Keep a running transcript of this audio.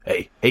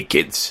Hey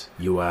kids,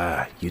 you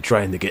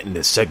trying to get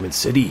into Segment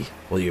City?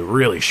 Well, you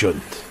really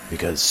shouldn't,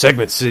 because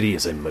Segment City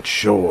is a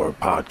mature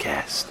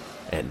podcast,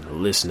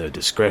 and listener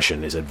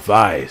discretion is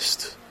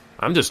advised.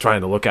 I'm just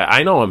trying to look at...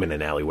 I know I'm in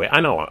an alleyway.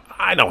 I know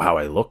how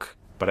I look,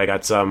 but I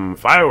got some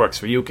fireworks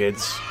for you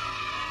kids.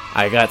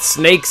 I got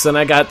snakes and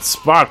I got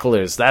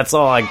sparklers. That's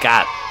all I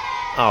got.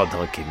 Oh,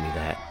 don't give me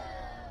that.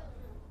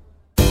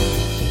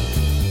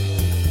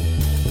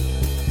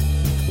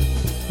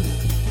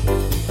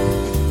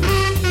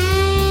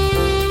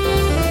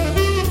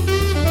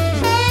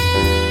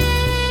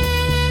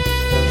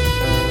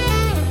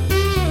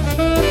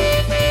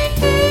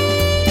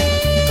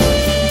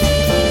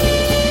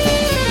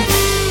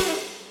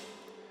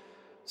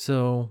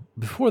 So,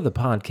 before the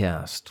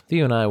podcast,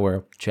 Theo and I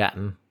were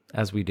chatting,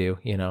 as we do,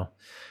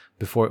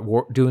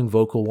 before doing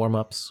vocal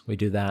warm-ups. We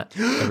do that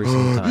every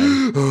single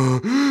time.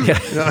 Yeah.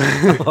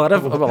 a lot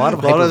of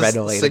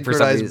hyperventilating for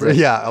some reason.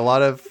 Yeah, a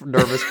lot of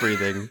nervous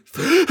breathing.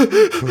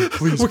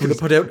 We're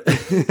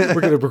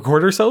going to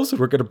record ourselves and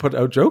we're going to put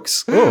out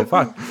jokes. Oh,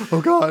 fuck.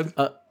 Oh, God.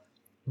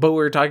 But we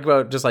were talking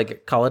about just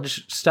like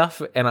college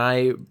stuff, and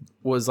I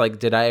was like,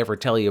 did I ever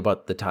tell you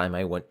about the time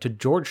I went to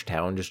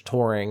Georgetown just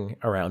touring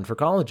around for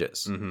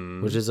colleges,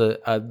 which is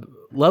a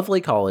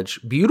lovely college,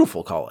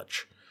 beautiful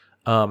college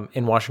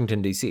in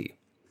Washington, D.C.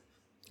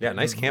 Yeah,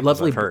 nice campus,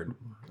 lovely, I've heard.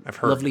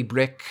 Lovely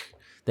brick.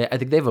 I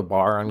think they have a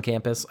bar on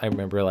campus. I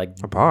remember like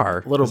a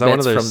bar? Little is that bits one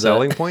of their from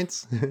selling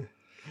points?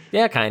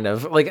 Yeah, kind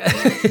of. Like,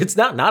 it's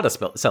not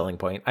a selling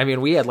point. I mean,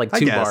 we had like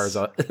two bars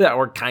that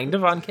were kind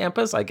of on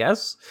campus, I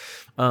guess.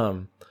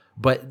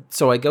 But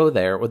so I go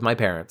there with my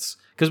parents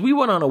because we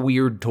went on a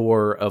weird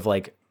tour of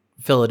like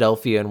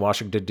Philadelphia and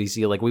Washington,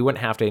 D.C. Like we went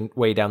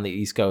halfway down the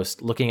East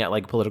Coast looking at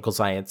like political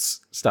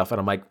science stuff. And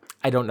I'm like,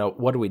 I don't know.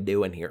 What are we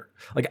doing here?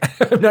 Like,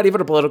 I'm not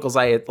even a political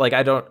science. Like,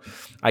 I'm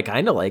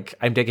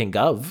taking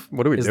Gov.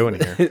 What are we doing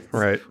here?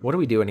 Right. What are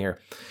we doing here?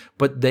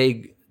 But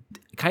they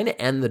kind of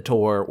end the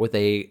tour with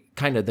a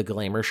kind of the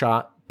glamour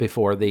shot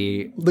before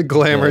the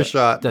glamour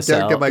shot.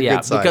 Don't get my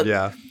good side.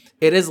 Yeah.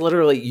 It is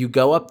literally, you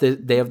go up,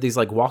 they have these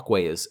like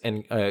walkways,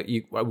 and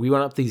we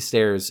went up these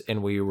stairs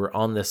and we were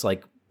on this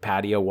like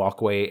patio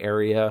walkway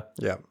area.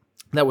 Yeah.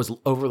 That was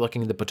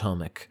overlooking the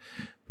Potomac.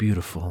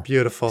 Beautiful.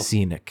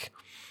 Scenic.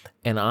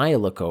 And I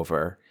look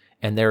over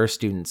and there are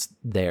students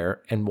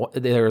there, and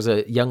there was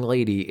a young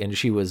lady and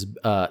she was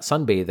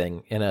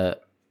sunbathing in a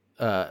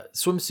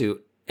swimsuit,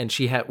 and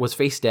she was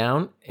face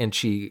down, and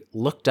she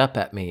looked up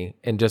at me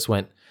and just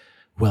went,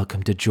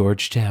 "Welcome to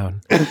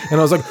Georgetown." And I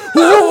was like,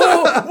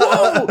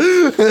 whoa,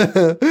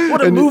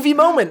 what a movie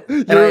moment.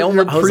 And I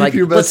was like,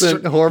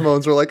 prepubescent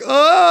hormones were like,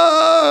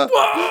 ah!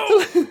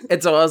 Whoa.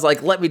 And so I was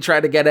like, let me try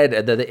to get in.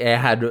 And then it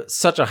had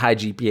such a high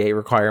GPA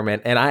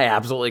requirement, and I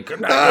absolutely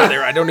could not go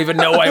there. I don't even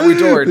know why we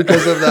toured.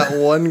 Because of that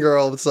one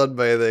girl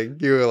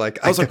sunbathing. You were like,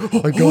 I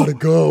gotta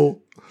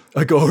go.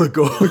 I gotta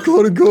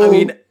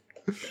go.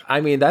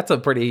 I mean, that's a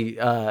pretty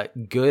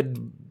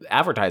good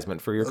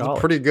advertisement for your college.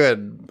 Pretty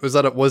good. Was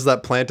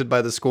that planted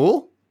by the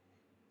school?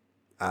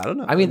 I don't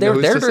know. I mean, they're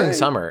during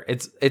summer.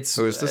 It's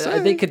Who's to say?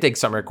 They could take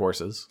summer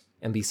courses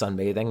and be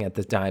sunbathing at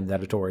the time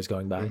that a tour is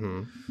going by.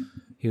 Mm-hmm.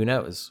 Who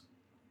knows?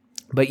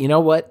 But you know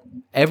what?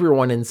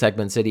 Everyone in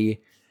Segment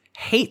City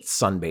hates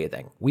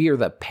sunbathing. We are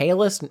the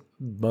palest,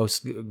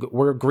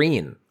 we're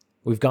green.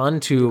 We've gone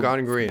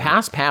green.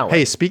 Past palette.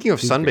 Hey, speaking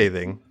of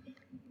sunbathing,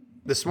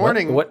 this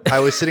morning I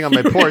was sitting on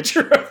my porch.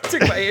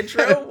 Interrupting my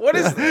intro? What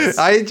is this?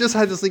 I just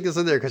had to sneak this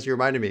in there because you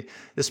reminded me.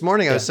 This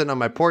morning I was sitting on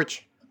my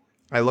porch.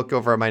 I looked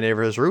over at my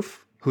neighbor's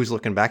roof. Who's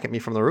looking back at me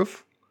from the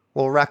roof?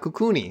 Little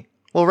Rakukuni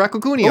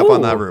up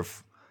on that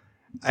roof.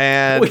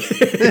 And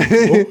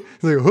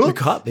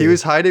he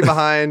was hiding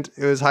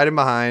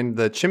behind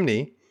the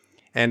chimney,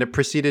 and it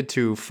proceeded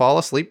to fall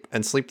asleep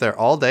and sleep there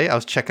all day. I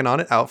was checking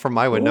on it out from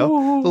my window.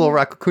 The little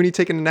Rakukuni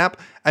taking a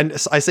nap. And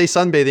I say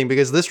sunbathing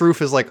because this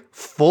roof is like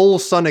full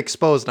sun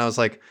exposed. And I was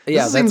like,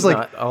 this seems like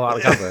not a lot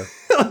of cover.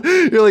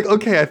 You're like,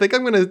 okay, I think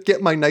I'm going to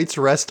get my night's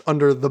rest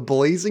under the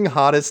blazing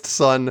hottest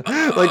sun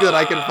like that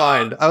I can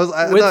find.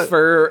 With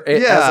fur,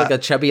 as like a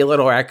chubby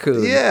little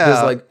raccoon.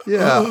 Yeah.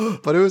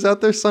 But it was out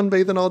there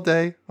sunbathing all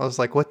day. I was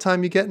like, what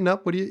time you getting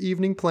up? What are your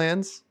evening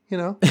plans?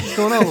 What's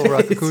going on, little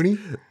Rakukuni?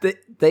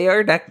 They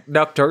are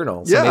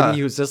nocturnal. So maybe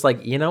he was just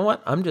like, you know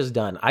what? I'm just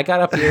done. I got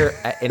up here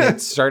and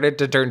it started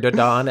to turn to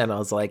dawn, and I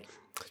was like,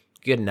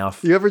 good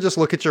enough. You ever just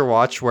look at your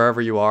watch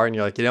wherever you are and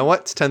you're like, you know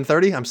what? It's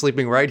 10:30. I'm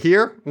sleeping right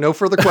here. No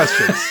further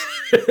questions.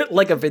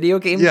 Like a video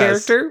game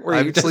character? Where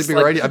I'm sleeping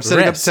right here. I'm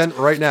setting up tent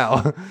right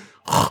now.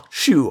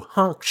 Shoo,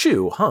 honk,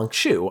 shoo, honk,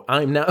 shoo.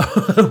 I'm now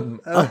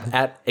up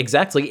at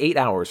exactly 8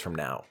 hours from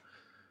now.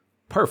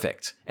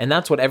 Perfect. And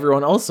that's what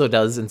everyone also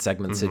does in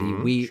Segment City.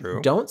 We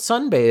don't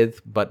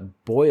sunbathe,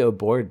 but boy, oh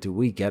boy, do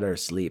we get our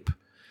sleep.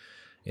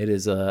 It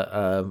is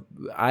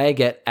I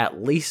get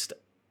at least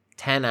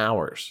 10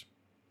 hours.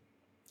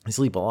 I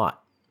sleep a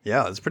lot.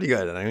 Yeah, that's pretty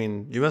good. And I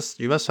mean, you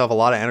must have a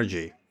lot of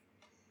energy.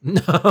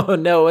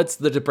 No, it's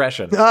the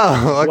depression.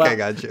 Oh, okay,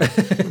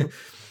 gotcha.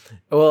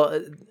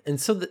 Well, and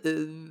so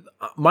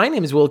my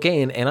name is Will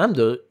Kane, and I'm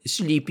the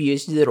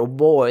sleepiest little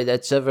boy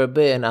that's ever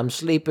been. I'm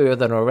sleepier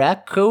than a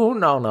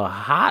raccoon on a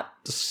hot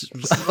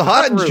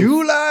roof.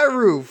 July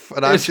roof.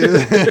 And I'm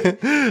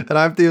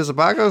Theo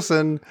Zabakos,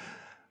 and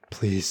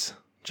please,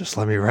 just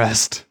let me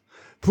rest.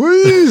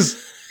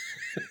 Please!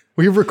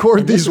 We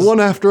record these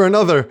one after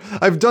another.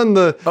 I've done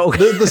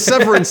the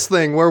Severance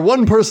thing, where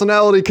one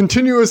personality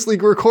continuously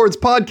records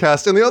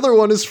podcast, and the other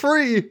one is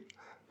free.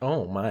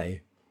 Oh,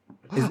 my.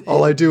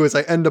 All I do is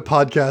I end a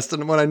podcast,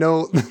 and when I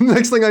know, the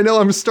next thing I know,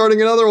 I'm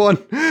starting another one.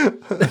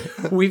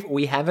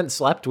 We haven't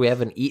slept. We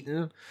haven't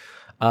eaten.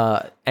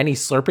 Any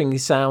slurping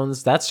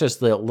sounds? That's just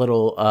the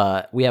little.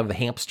 We have the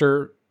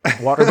hamster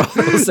water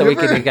bottles, so we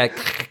can get.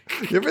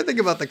 You ever think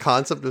about the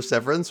concept of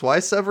severance? Why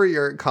sever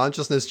your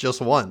consciousness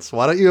just once?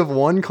 Why don't you have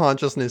one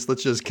consciousness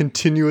that's just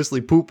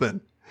continuously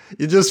pooping?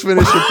 You just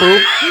finish your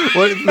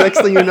poop. Next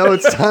thing you know,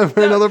 it's time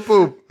for another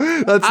poop.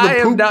 That's the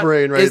poop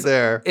brain right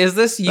there. Is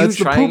this you That's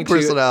trying the poop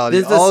personality.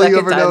 This is the All second you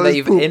ever time know that is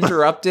you've poop.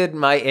 interrupted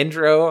my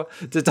intro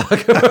to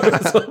talk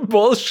about some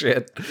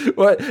bullshit.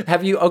 What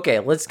have you? Okay,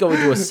 let's go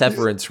into a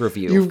severance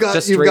review. You've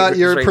got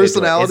your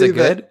personality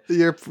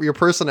your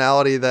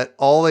personality that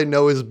all they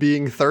know is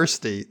being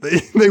thirsty.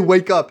 They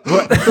wake up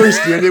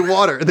thirsty and they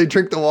water. They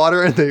drink the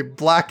water and they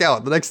black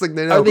out. The next thing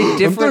they know,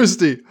 I'm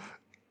thirsty.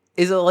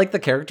 Is it like the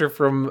character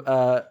from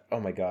oh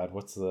my god,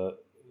 what's the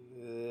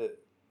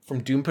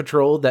from Doom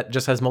Patrol that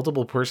just has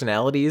multiple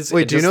personalities?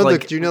 Wait, do you know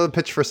the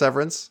pitch for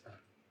Severance?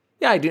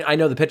 Yeah, I do. I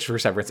know the pitch for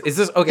Severance. Is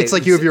this okay? It's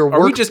like you have your work.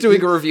 Are we just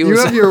doing a review? You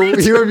have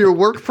your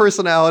work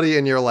personality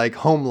and your like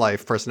home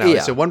life personality.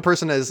 Yeah. So one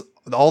person is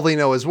all they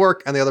know is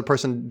work, and the other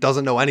person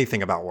doesn't know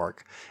anything about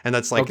work, and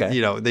that's like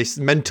they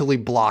mentally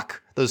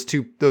block those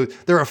two.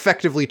 They're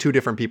effectively two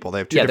different people. They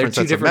have two different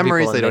sets of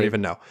memories. They don't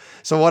even know.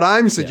 So what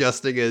I'm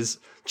suggesting is,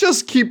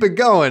 just keep it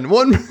going.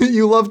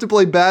 You love to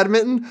play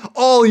badminton.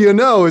 All you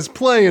know is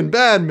playing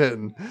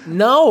badminton.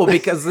 No,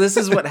 because this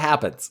is what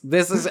happens.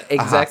 This is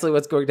exactly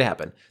what's going to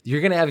happen. You're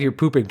going to have your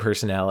pooping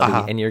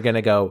personality, and you're going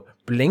to go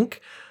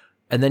blink,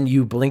 and then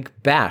you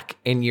blink back,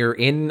 and you're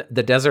in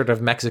the desert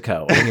of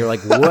Mexico, and you're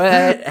like,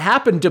 "What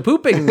happened to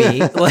pooping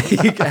me? Like,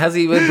 has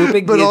he been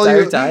pooping the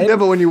entire time?" Yeah,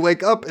 but when you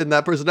wake up in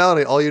that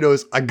personality, all you know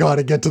is, "I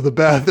gotta get to the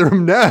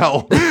bathroom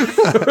now."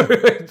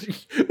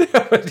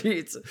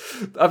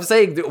 I'm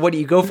saying, what do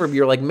you go from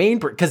your like main?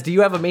 Because do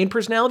you have a main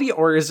personality,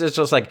 or is it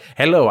just like,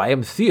 "Hello, I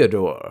am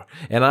Theodore,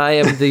 and I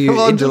am the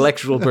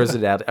intellectual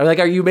personality"? Like,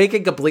 are you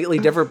making completely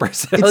different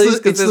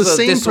personalities? It's the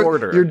same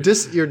disorder.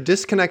 You're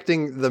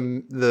disconnecting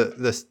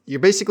the.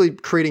 You're basically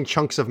creating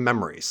chunks of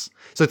memories.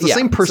 So it's the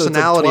same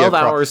personality. So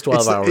it's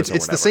 12 hours.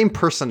 It's the same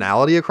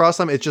personality across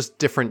them. It's just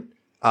different.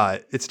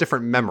 It's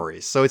different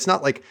memories. So it's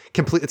not like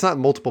complete. It's not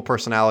multiple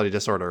personality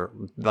disorder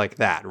like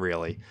that,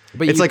 really.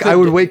 But it's like I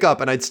would wake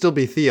up and I'd still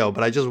be Theo,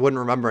 but I just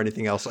wouldn't remember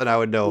anything else, and I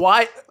would know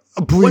why.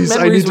 Please,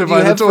 I need to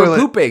find the toilet.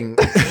 Pooping.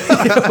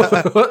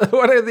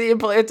 What are the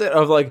implants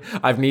of like?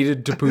 I've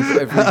needed to poop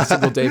every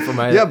single day for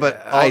my. Yeah,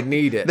 but I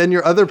need it. Then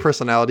your other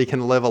personality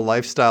can live a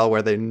lifestyle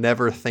where they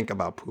never think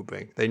about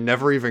pooping. They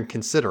never even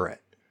consider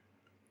it.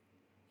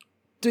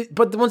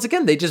 But once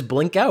again, they just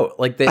blink out.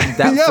 Like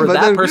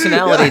that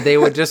personality, they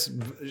would just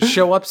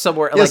show up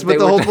somewhere. Yes, but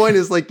the whole point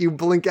is like you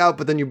blink out,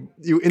 but then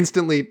you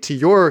instantly, to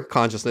your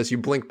consciousness, you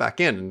blink back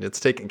in, and it's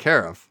taken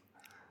care of.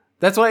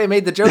 That's why I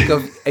made the joke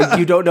of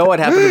you don't know what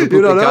happened to the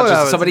pooping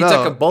consciousness. Somebody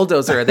took a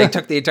bulldozer and they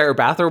took the entire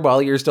bathroom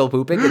while you're still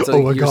pooping. And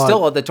so you're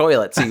still on the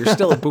toilet. So you're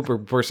still a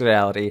pooper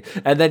personality.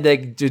 And then they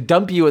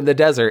dump you in the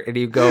desert and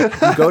you go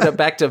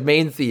back to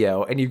main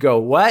Theo and you go,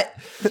 what?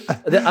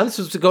 I'm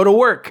supposed to go to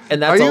work.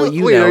 And that's all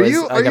you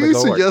know. Are you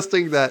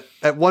suggesting that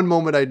at one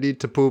moment I need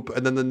to poop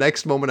and then the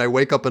next moment I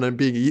wake up and I'm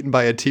being eaten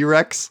by a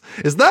T-Rex?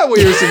 Is that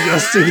what you're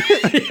suggesting?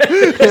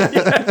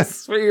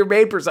 Yes. For your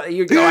main personality.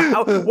 You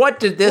go, what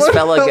did this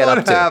fella get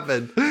up to? Happened?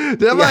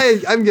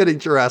 I'm getting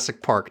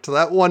Jurassic Park to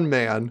that one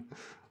man.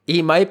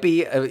 He might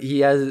be.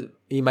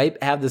 He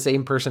might have the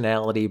same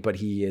personality, but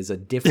he is a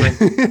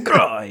different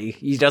guy.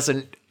 He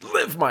doesn't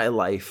live my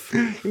life.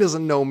 He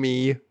doesn't know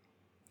me.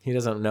 He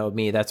doesn't know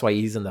me. That's why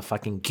he's in the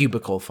fucking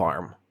cubicle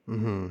farm.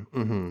 Mm-hmm,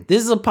 mm-hmm.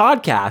 This is a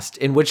podcast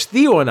in which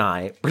Theo and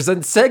I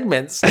present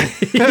segments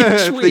each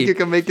week. Think you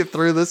can make it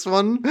through this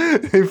one?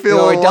 You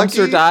feel a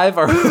dumpster dive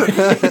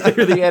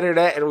through the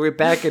internet, and we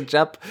package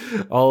up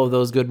all of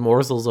those good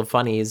morsels of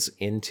funnies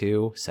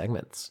into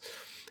segments.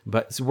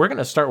 But so we're going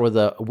to start with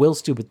a Will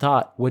Stupid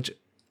Thought, which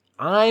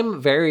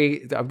I'm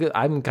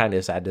kind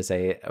of sad to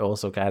say it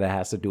also kind of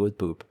has to do with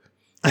poop.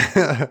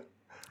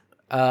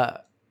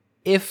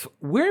 If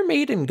we're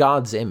made in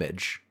God's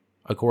image,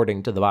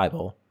 according to the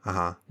Bible,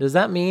 does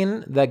that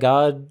mean that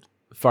God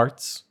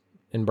farts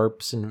and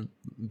burps and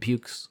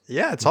pukes?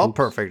 Yeah, it's all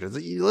perfect.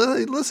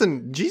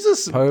 Listen,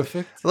 Jesus.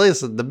 Perfect.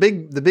 Listen, the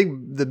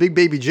big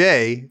baby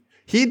J,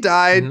 he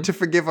died to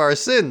forgive our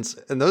sins,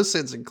 and those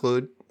sins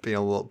include being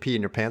a little pee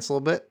in your pants a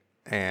little bit,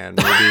 and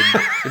maybe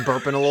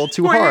burping a little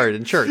too hard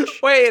in church.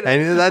 Wait,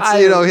 and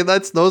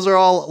those are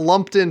all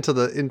lumped into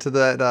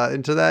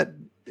that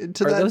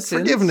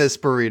forgiveness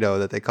burrito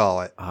that they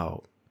call it.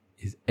 Oh.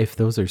 if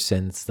those are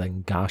sins,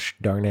 then gosh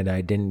darn it,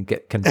 I didn't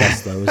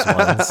confess those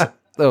ones.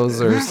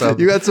 Those are some.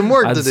 You got some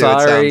work to do. It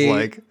sounds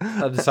like.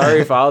 I'm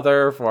sorry,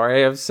 Father, for I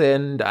have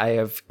sinned. I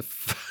have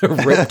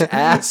ripped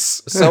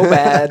ass so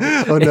bad.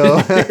 Oh no!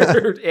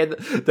 and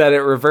that it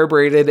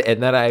reverberated, and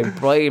then I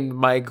blamed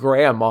my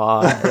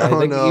grandma. And I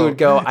think you would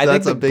go. I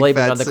think the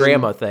blaming on the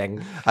grandma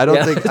thing. I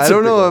don't think. I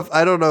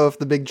don't know if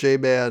the big J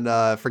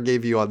Man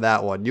forgave you on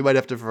that one. You might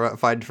have to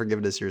find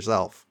forgiveness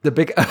yourself. The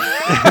big.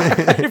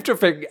 I have to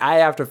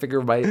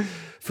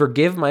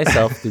forgive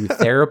myself through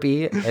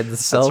therapy and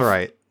self. That's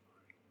right.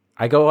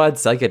 I go on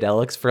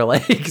psychedelics for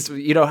like,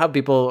 you know how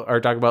people are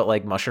talking about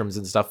like mushrooms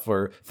and stuff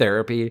for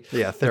therapy?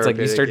 Yeah, therapy. It's like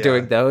you start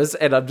doing those,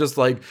 and I'm just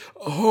like, wait,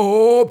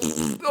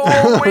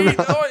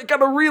 I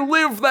gotta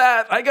relive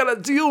that. I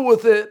gotta deal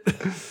with it.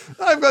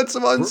 I've got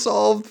some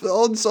unsolved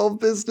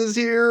business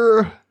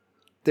here.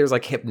 There's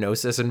like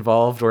hypnosis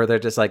involved where they're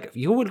just like,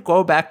 you would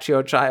go back to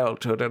your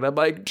childhood. And I'm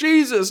like,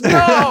 Jesus,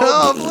 no.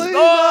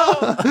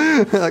 Oh,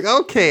 no. Like,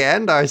 okay,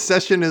 and our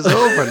session is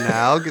over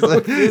now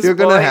because you're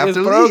going to have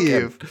to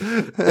leave.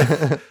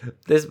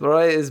 This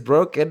boy is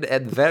broken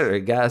and very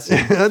gassy.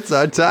 That's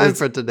our time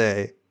for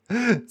today.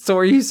 So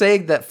are you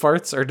saying that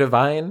farts are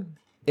divine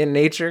in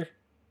nature?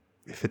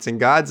 If it's in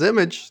God's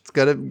image, it's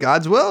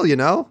God's will, you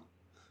know?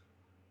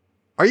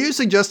 Are you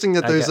suggesting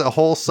that there's a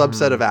whole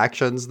subset of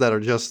actions that are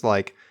just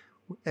like,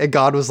 and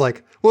God was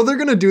like, well, they're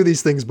going to do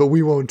these things, but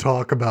we won't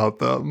talk about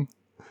them.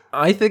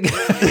 I think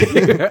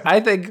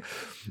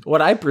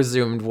what I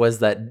presumed was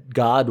that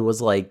God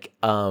was like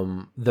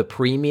the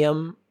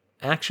premium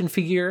action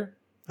figure,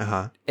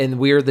 and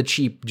we're the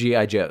cheap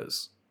G.I.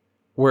 Joes.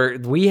 Where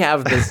we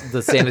have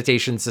the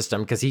sanitation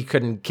system because he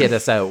couldn't kid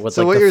us out with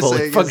like the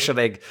fully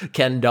functioning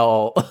Ken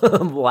doll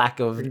lack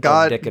of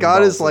God.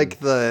 God is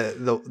like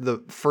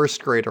the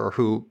first grader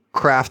who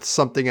crafts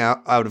something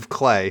out of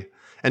clay.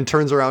 And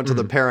turns around to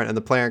the parent, and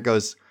the parent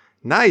goes,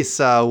 nice,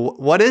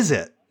 what is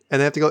it?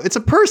 And they have to go, it's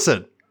a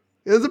person.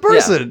 It's a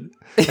person.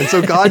 Yeah. And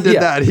so God did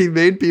that. He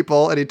made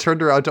people, and he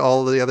turned around to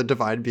all of the other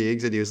divine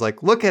beings, and he was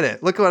like, look at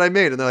it. Look at what I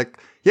made. And they're like,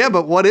 yeah,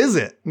 but what is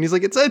it? And he's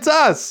like, it's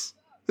us.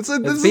 This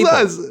is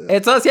us.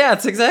 It's us. Yeah,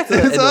 it's exactly.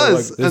 It's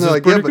us. Like, and they're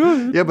like,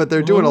 but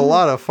they're doing a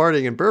lot of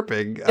farting and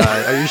burping.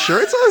 Are you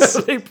sure it's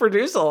us? They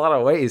produce a lot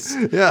of waste.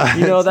 Yeah.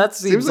 You know, that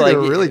seems like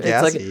they're really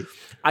gassy.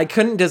 I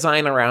couldn't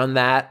design around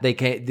that.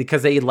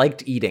 Because they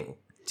liked eating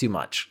too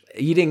much.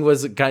 Eating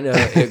was kind of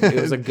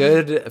it was a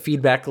good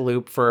feedback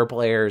loop for our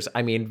players.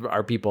 I mean,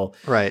 our people.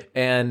 Right.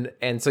 And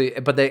so,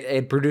 but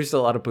it produced a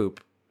lot of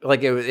poop.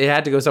 Like it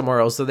had to go somewhere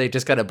else, so they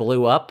just kind of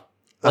blew up.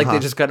 Like they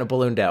just kind of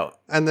ballooned out.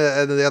 And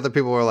the other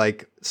people were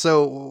like,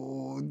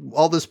 so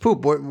all this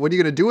poop, what are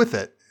you gonna do with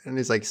it? And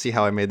he's like, see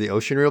how I made the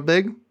ocean real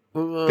big?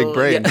 Big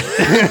brain.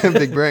 Yeah.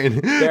 Big brain.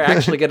 They're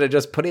actually going to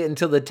just put it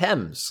into the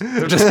Thames.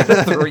 They're just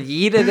going to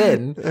yeet it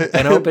in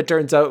and hope it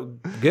turns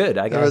out good,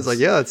 I guess. I was like,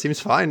 yeah, it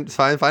seems fine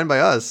by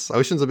us.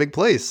 Ocean's a big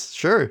place.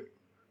 Sure.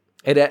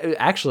 It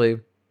actually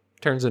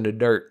turns into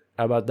dirt.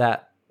 How about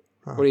that?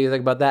 Huh. What do you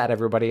think about that,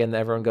 everybody? And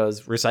everyone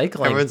goes,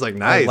 recycling. Everyone's like,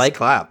 nice,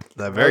 clap.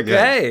 Very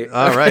good.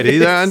 All right,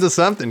 he's onto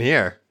something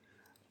here.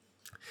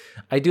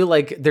 I do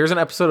like, there's an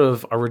episode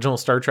of original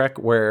Star Trek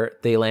where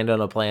they land on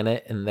a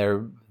planet and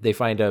they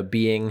find a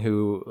being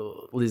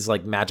who is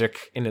like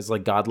magic and is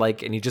like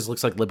godlike, and he just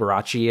looks like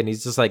Liberace, and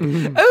he's just like,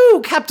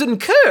 oh, Captain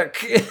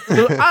Kirk,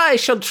 I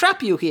shall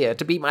trap you here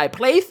to be my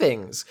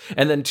playthings.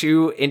 And then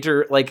two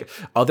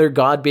other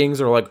god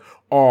beings are like,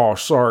 oh,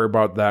 sorry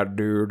about that,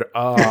 dude.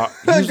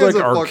 He's like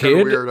our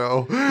kid.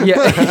 Weirdo.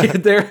 Yeah,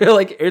 they're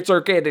like, it's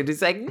our kid. And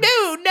he's like, no,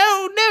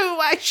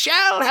 I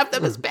shall have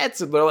them as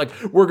pets. And they're like,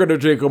 we're going to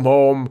take them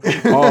home.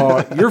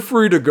 You're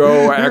free to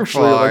go,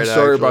 actually. I'm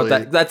sorry about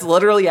that. That's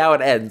literally how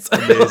it ends.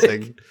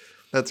 Amazing.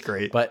 That's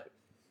great. But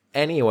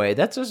anyway,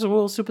 that's just a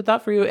little super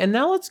thought for you. And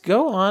now let's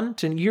go on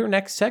to your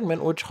next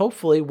segment, which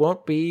hopefully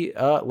won't be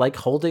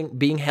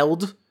being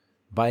held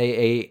by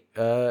a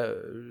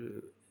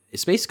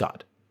space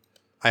god.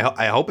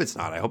 I hope it's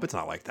not. I hope it's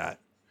not like that.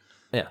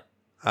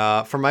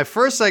 Yeah. For my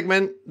first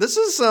segment, this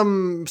is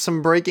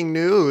some breaking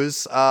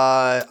news.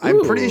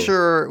 I'm pretty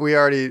sure we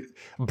already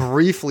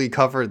briefly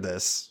covered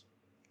this,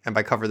 and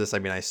by cover this I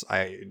mean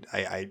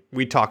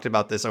we talked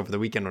about this over the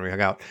weekend when we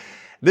hung out.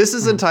 This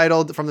is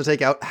entitled, from the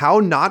Takeout, "How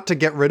Not to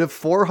Get Rid of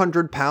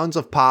 400 Pounds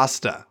of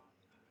Pasta."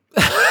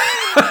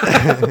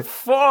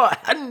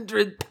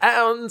 400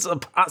 pounds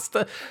of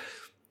pasta.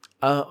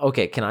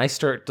 Okay, can I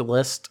start the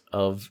list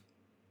of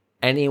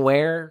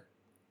anywhere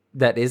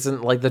that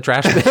isn't like the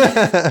trash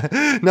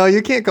bin? No,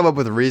 you can't come up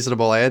with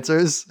reasonable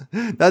answers.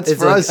 That's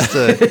for us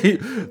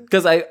to...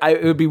 Because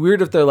it would be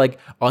weird if they're like,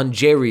 on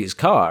Jerry's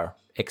car,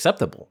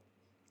 acceptable.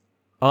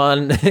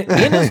 In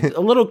a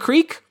little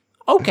creek,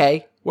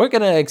 okay, we're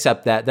going to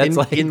accept that. That's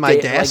in my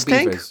gas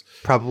tank?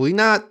 Probably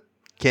not.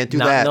 Can't do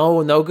that.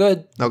 No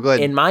good. No good.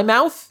 In my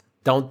mouth?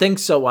 Don't think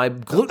so.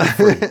 I'm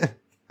gluten-free.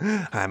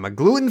 I'm a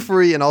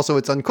gluten-free, and also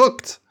it's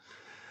uncooked.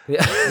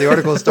 Yeah. The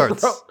article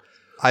starts...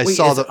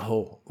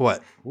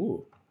 What?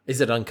 Ooh.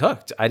 Is it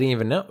uncooked? I didn't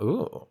even know.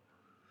 Ooh.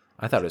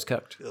 I thought it was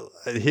cooked.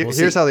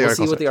 Here's how the article starts.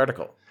 We'll see what the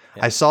article.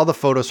 I saw the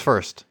photos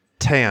first.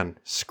 Tan,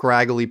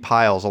 scraggly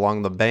piles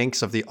along the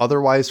banks of the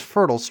otherwise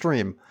fertile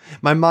stream.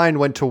 My mind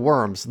went to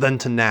worms, then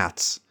to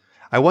gnats.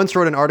 I once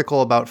wrote an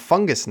article about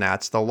fungus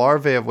gnats, the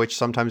larvae of which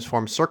sometimes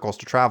form circles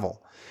to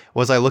travel.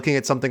 Was I looking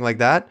at something like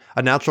that?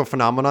 A natural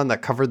phenomenon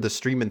that covered the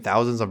stream in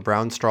thousands of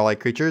brown straw-like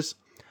creatures?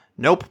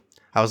 Nope.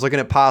 I was looking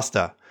at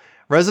pasta.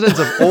 Residents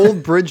of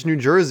Old Bridge, New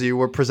Jersey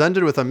were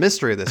presented with a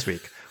mystery this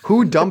week.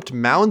 Who dumped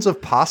mounds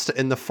of pasta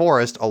in the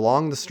forest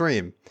along the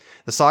stream?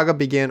 The saga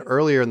began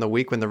earlier in the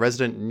week when the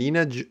resident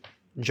Nina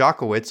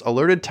Jokowitz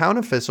alerted town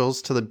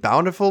officials to the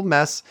bountiful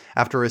mess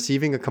after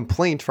receiving a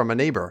complaint from a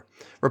neighbor.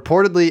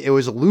 Reportedly, it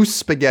was loose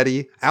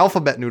spaghetti,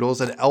 alphabet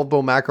noodles, and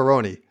elbow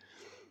macaroni.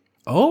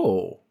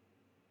 Oh.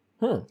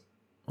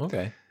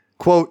 Okay.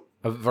 Quote,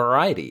 a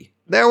variety.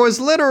 There was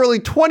literally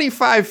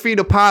 25 feet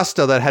of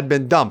pasta that had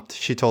been dumped,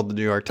 she told the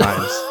New York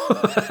Times.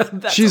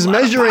 she's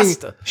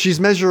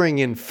measuring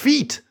in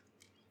feet.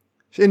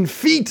 In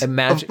feet of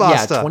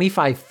pasta. Yeah,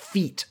 25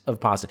 feet of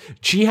pasta.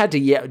 She had to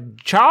yell,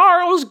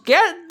 Charles,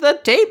 get the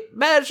tape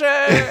measure.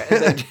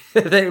 And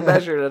then they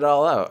measured it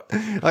all out.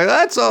 Like,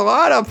 that's a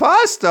lot of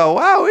pasta.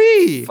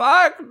 Wowee.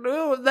 Fuck,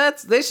 no,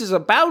 this is a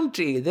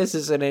bounty. This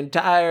is an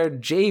entire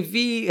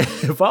JV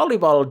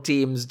volleyball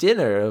team's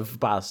dinner of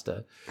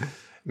pasta.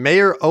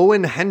 Mayor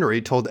Owen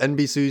Henry told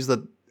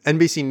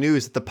NBC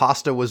News that the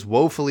pasta was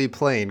woefully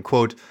plain.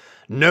 Quote,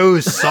 no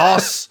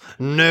sauce,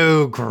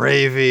 no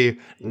gravy,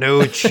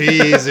 no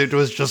cheese. It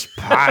was just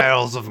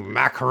piles of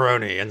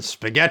macaroni and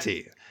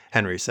spaghetti,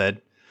 Henry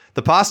said.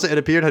 The pasta, it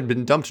appeared, had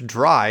been dumped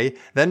dry,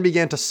 then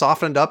began to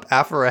soften up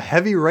after a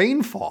heavy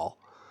rainfall.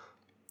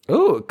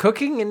 Ooh,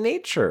 cooking in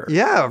nature.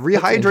 Yeah,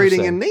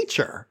 rehydrating in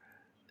nature.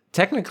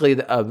 Technically,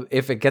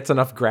 if it gets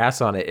enough grass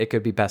on it, it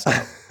could be pesto.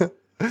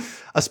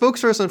 A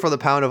spokesperson for the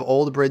pound of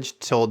Old Bridge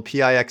told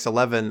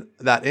PIX11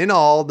 that in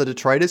all, the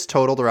detritus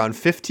totaled around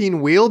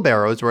 15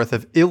 wheelbarrows worth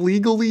of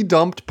illegally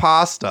dumped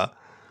pasta.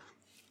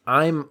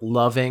 I'm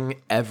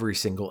loving every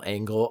single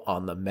angle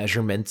on the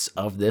measurements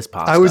of this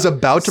pasta. I was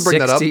about to bring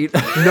that up.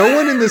 No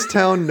one in this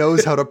town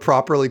knows how to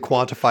properly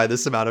quantify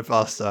this amount of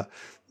pasta.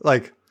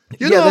 Like,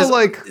 they're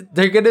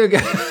gonna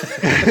get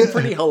a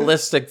pretty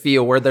holistic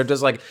feel where they're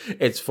just like,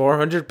 it's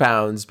 400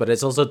 pounds, but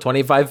it's also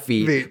 25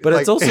 feet, but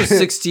it's also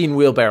 16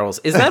 wheelbarrows.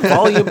 Is that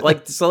volume?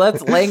 So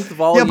that's length,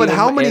 volume. Yeah, but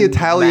how many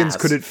Italians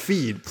could it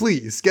feed?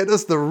 Please get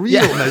us the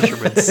real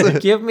measurements.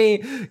 give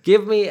me.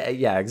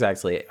 Yeah,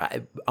 exactly.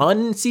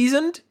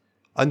 Unseasoned,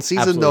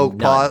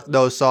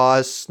 no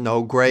sauce,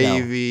 no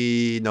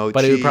gravy, no cheese.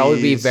 But it would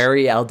probably be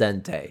very al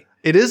dente.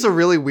 It is a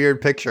really weird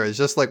picture. It's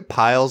just like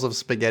piles of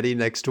spaghetti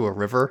next to a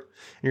river.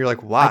 And you're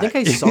like, why? I think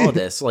I saw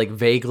this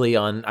vaguely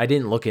on, I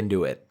didn't look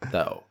into it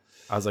though.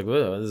 I was like,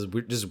 whoa, this is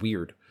just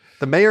weird.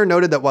 The mayor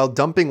noted that while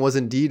dumping was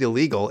indeed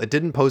illegal, it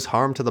didn't pose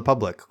harm to the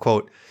public.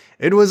 Quote,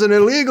 it was an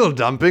illegal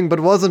dumping,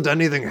 but wasn't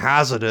anything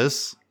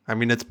hazardous. I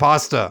mean, it's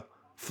pasta,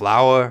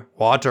 flour,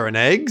 water, and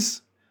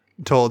eggs,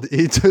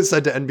 he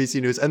said to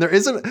NBC News. And there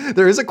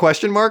is a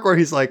question mark where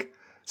he's like,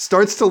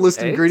 starts to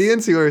list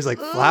ingredients. Where he's like,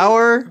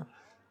 flour,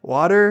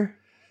 water.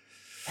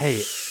 Hey,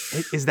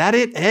 is that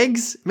it?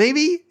 Eggs,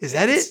 maybe? Is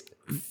that it?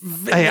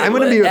 Hey, I'm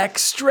gonna be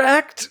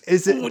extract.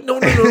 Is it? No,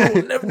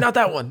 not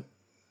that one.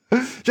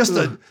 Just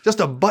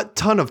a butt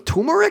ton of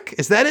turmeric.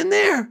 Is that in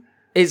there?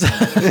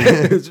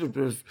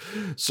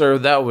 Sir,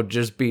 that would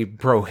just be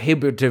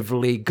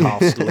prohibitively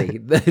costly.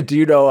 Do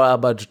you know how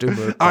much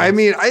turmeric? I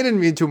mean, I didn't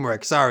mean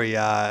turmeric. Sorry.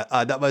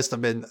 That must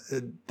have been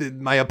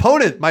my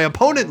opponent. My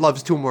opponent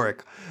loves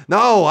turmeric.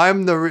 No,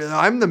 I'm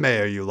the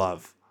mayor you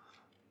love.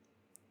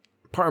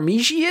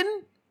 Parmesan?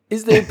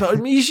 Is there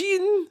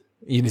Parmesan?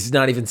 He's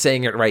not even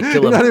saying it right.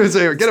 Kill him. Not even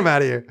saying it. Get him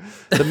out of here.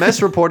 The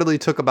mess reportedly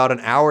took about an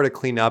hour to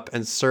clean up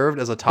and served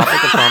as a topic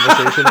of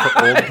conversation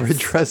for Old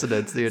Bridge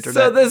residents. The internet.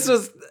 So this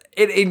was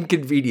an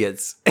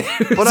inconvenience.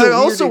 But I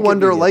also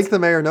wonder, like the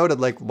mayor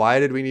noted, why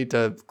did we need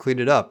to clean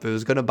it up? It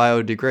was going to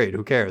biodegrade.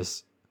 Who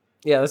cares?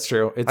 Yeah, that's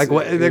true.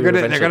 They're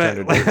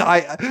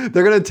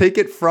gonna take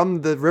it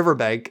from the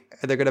riverbank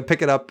and they're gonna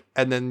pick it up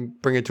and then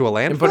bring it to a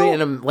landfill and put it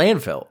in a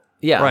landfill.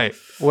 Yeah, right.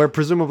 Where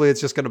presumably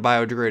it's just gonna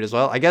biodegrade as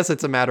well. I guess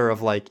it's a matter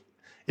of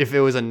if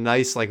it was a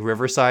nice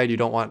riverside, you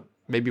don't want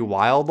maybe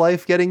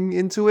wildlife getting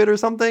into it or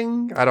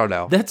something. I don't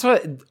know. That's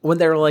what, when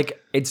they're like,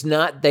 it's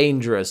not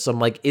dangerous. I'm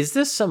like, is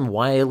this some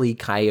Wile E.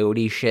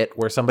 Coyote shit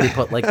where somebody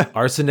put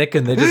arsenic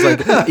and they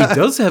just it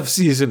does have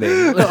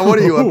seasoning? What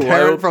are you, a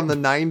parent from the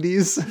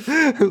 90s?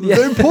 Yeah.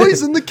 They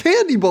poison the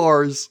candy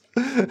bars.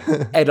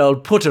 And I'll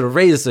put a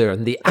razor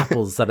in the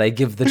apples that I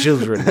give the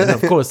children. And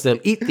of course, they'll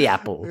eat the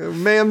apple.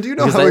 Ma'am, do you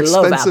know how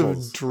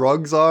expensive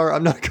drugs are?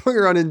 I'm not going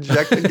around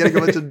injecting, getting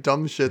a bunch of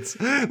dumb shits.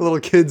 Little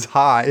kids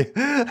high.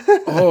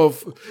 Oh,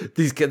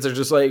 these kids are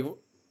just like,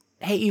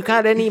 hey, you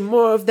got any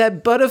more of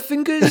that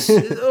Butterfingers?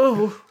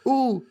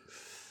 Ooh.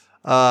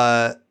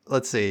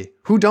 Let's see.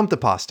 Who dumped the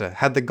pasta?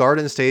 Had the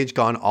garden stage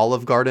gone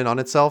Olive Garden on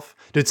itself?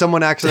 Did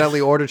someone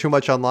accidentally order too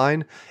much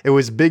online? It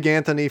was Big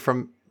Anthony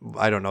from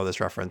I don't know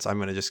this reference. I'm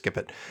going to just skip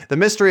it. The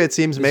mystery, it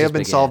seems, may have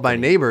been solved by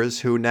neighbors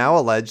who now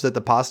allege that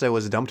the pasta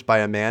was dumped by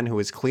a man who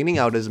was cleaning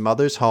out his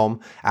mother's home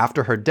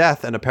after her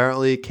death and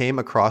apparently came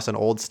across an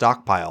old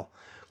stockpile.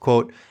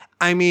 Quote,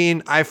 I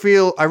mean, I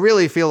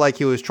really feel like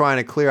he was trying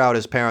to clear out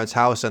his parents'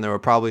 house and they were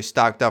probably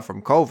stocked up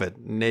from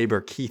COVID.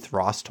 Neighbor Keith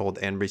Ross told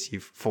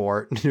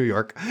NBC4 New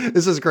York.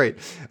 This is great.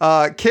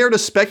 Care to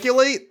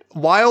speculate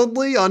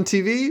wildly on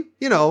TV?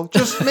 You know,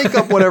 just make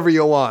up whatever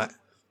you want.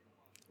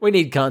 We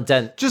need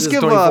content. Just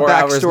give a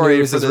backstory.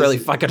 This is really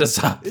fucking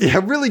us up.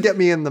 Yeah, really get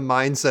me in the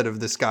mindset of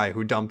this guy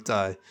who dumped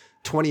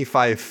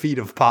 25 feet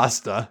of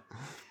pasta.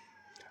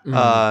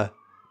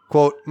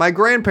 Quote, my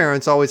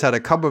grandparents always had a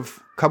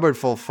cupboard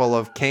full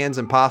of cans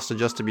and pasta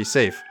just to be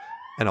safe.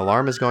 An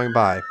alarm is going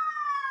by.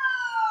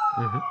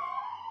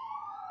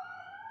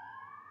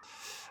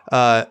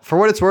 For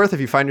what it's worth, if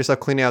you find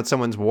yourself cleaning out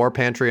someone's war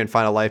pantry and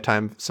find a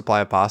lifetime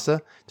supply of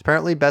pasta, it's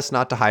apparently best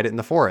not to hide it in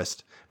the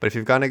forest. But if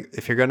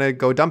you're gonna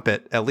go dump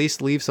it, at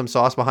least leave some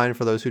sauce behind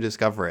for those who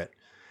discover it.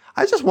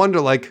 I just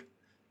wonder, like,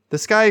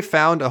 this guy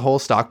found a whole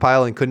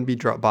stockpile and couldn't be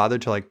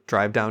bothered to like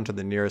drive down to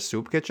the nearest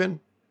soup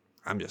kitchen.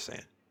 I'm just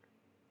saying.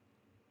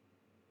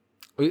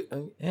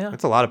 Yeah,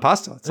 it's a lot of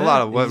pasta. It's a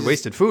lot of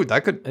wasted food.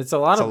 It's a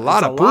lot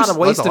of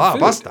wasted food.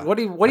 Pasta. What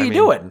are you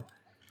doing?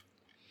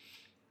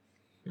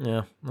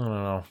 Yeah,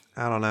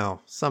 I don't know.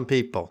 Some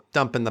people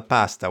dumping the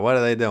pasta. What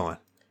are they doing?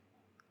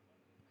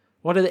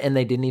 And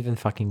they didn't even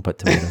fucking put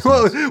tomato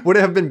sauce. Well, would it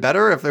have been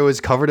better if it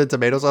was covered in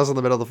tomato sauce in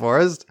the middle of the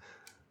forest?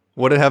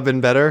 Would it have been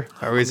better?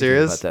 Are we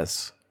serious? About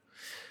this.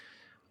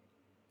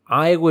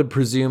 I would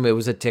presume it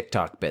was a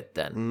TikTok bit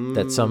then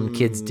that some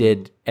kids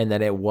did, and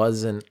that it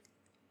wasn't.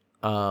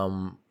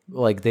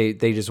 Like they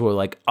just were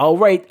like, all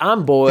right,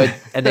 I'm bored,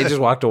 and they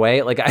just walked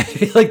away. Like I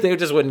feel like they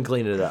just wouldn't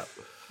clean it up.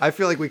 I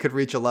feel like we could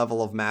reach a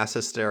level of mass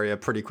hysteria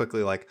pretty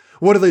quickly. Like,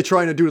 what are they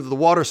trying to do to the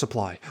water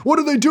supply? What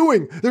are they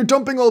doing? They're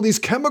dumping all these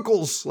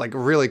chemicals, like,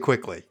 really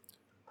quickly.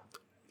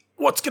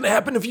 What's gonna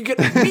happen if you get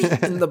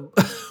meat in the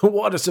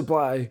water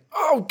supply?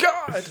 Oh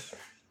God!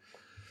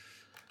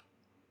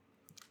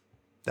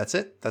 That's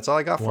it. That's all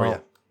I got for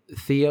you,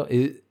 Theo.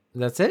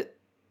 That's it.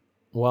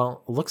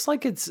 Well, looks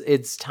like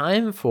it's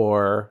time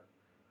for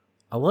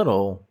a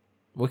little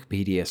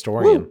Wikipedia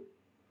historian. Woo!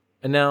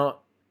 And now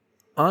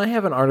I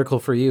have an article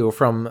for you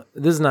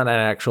this is not an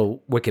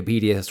actual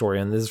Wikipedia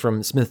historian. This is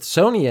from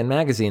Smithsonian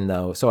Magazine,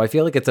 though. So I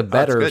feel like it's a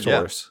better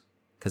source.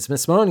 Because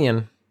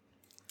Smithsonian,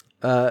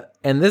 and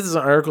this is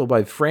an article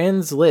by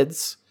Franz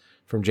Litz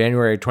from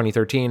January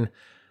 2013.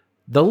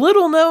 The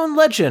little known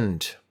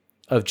legend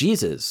of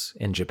Jesus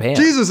in Japan.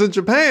 Jesus in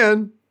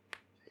Japan?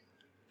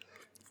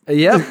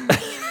 Yep.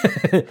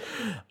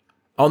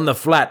 On the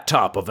flat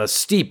top of a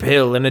steep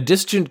hill in a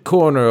distant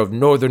corner of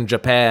northern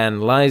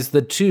Japan lies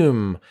the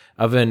tomb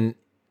of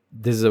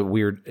this is a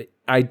weird,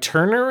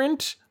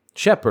 itinerant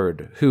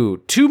shepherd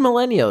who 2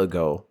 millennia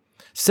ago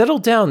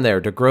settled down there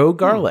to grow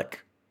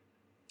garlic.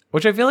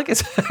 Which I feel like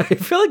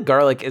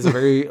garlic is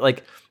very,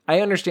 like,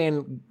 I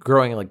understand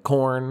growing like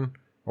corn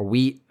or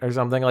wheat or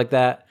something like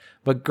that,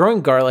 but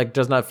growing garlic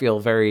does not feel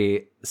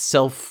very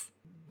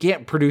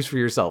can't produce for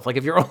yourself. Like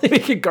if you're only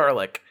making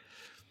garlic.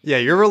 Yeah,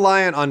 you're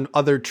reliant on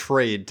other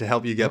trade to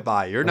help you get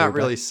by. You're not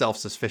really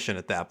self-sufficient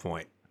at that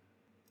point.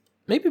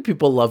 Maybe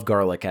people love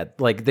garlic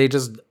they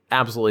just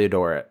absolutely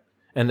adore it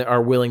and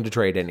are willing to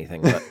trade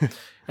anything. But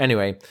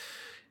anyway,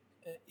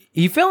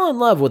 he fell in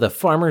love with a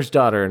farmer's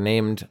daughter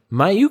named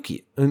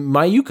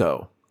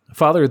Mayuko.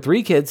 Fathered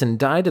 3 kids and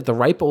died at the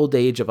ripe old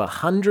age of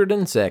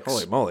 106.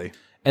 Holy moly.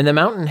 In the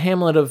mountain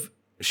hamlet of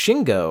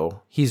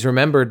Shingo, he's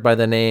remembered by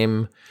the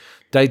name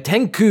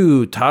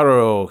Daitenku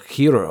Taro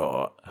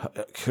Hirai.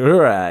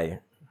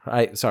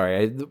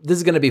 This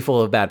is going to be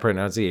full of bad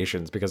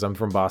pronunciations because I'm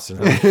from Boston.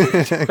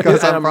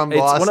 Because I'm from Boston.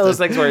 It's one of those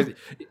things where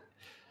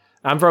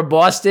I'm from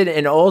Boston,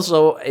 and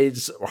also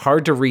it's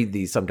hard to read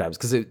these sometimes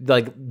because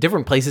like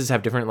different places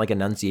have different like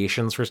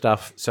enunciations for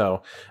stuff.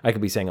 So I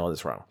could be saying all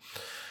this wrong.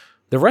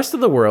 The rest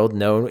of the world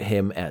know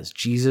him as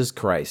Jesus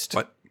Christ.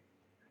 What?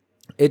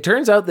 It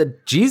turns out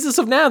that Jesus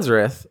of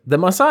Nazareth, the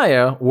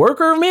Messiah,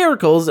 worker of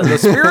miracles, and the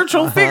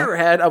spiritual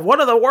figurehead of one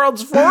of the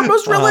world's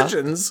foremost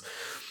religions,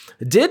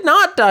 did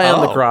not die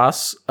on the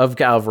cross of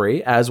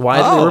Calvary, as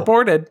widely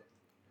reported.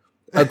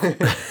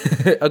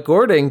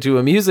 According to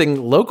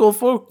amusing local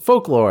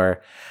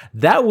folklore,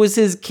 that was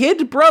his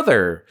kid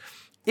brother,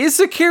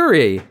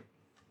 Isakiri,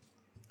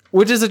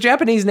 which is a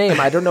Japanese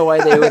name. I don't know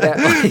why they would have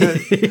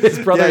his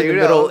brother in the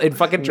middle in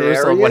fucking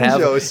Jerusalem would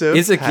have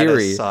Joseph had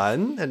a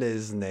son, and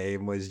his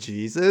name was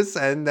Jesus,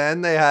 and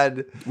then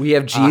we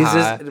have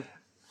Jesus.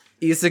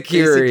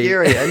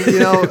 Isakiri.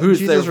 And,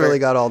 Jesus really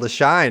got all the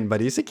shine,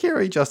 but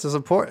Isakiri just as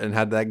important,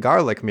 had that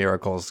garlic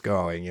miracles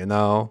going,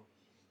 Yeah.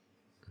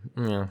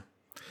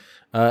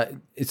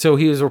 So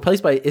he was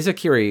replaced by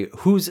Isakiri,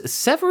 whose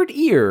severed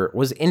ear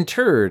was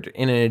interred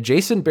in an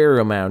adjacent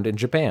burial mound in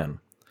Japan.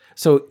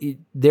 So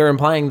they're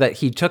implying that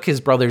he took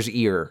his brother's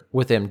ear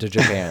with him to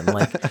Japan.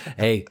 Like,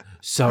 hey,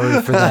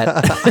 sorry for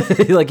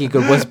that. Like he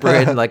could whisper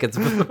it like it's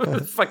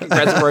fucking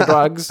Reservoir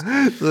Dogs.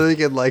 So he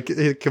can like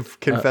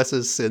confess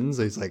his sins.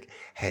 He's like,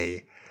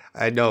 hey,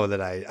 I know that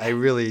I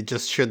really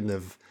just shouldn't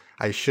have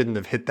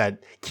hit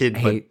that kid,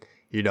 hey, but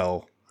you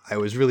know, I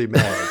was really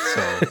mad,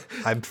 so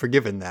I'm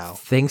forgiven now.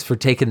 Thanks for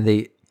taking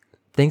the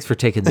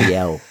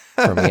L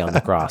for me on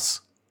the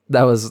cross.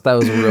 That was a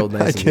real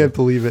nice. I can't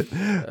believe it.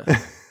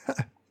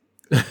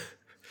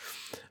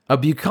 A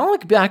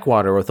bucolic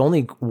backwater with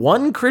only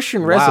one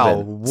Christian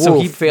resident. Wow, so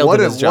he failed in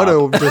his job.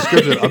 What a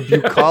description. A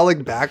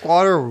bucolic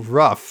backwater?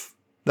 Rough.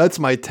 That's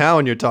my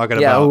town you're talking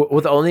about. Yeah,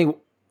 with only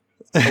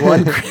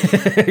one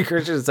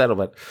Christian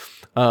settlement.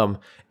 And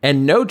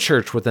no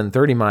church within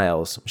 30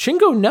 miles.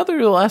 Shingo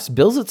nevertheless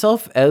bills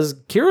itself as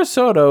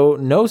Kirisoto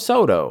no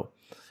Soto,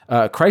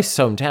 Christ's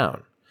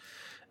hometown.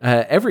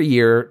 Every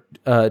year,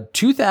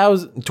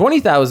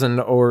 20,000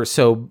 or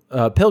so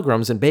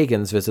pilgrims and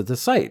pagans visit the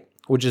site,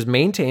 which is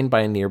maintained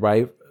by a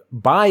nearby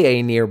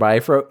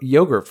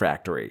yogurt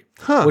factory.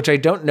 Which I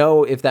don't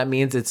know if that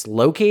means it's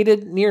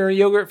located near a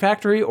yogurt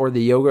factory or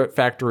the yogurt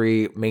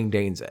factory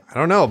maintains it. I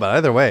don't know, but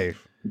either way,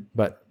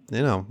 but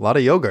you know, a lot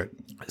of yogurt.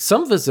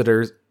 Some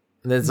visitors.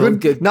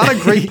 Good, not a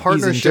great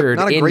partnership.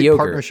 Not a great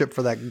partnership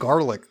for that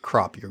garlic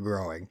crop you're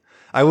growing.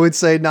 I would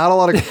say not a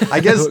lot of.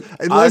 I guess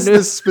unless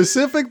this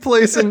specific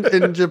place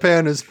in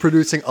Japan is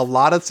producing a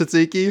lot of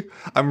tzatziki,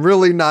 I'm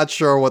really not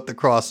sure what the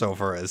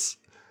crossover is.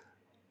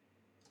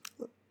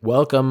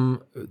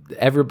 Welcome,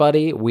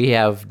 everybody. We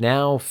have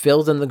now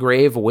filled in the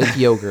grave with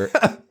yogurt,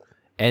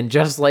 and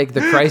just like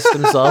the Christ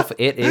himself,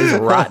 it is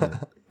rotten.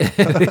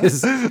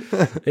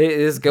 It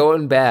is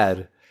going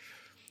bad.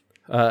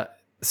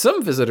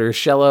 Some visitors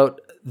shell out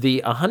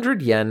the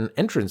 100 yen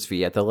entrance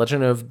fee at the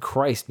Legend of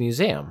Christ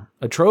Museum,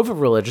 a trove of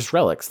religious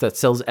relics that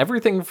sells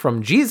everything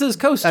from Jesus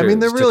coasters. I mean,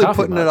 they're really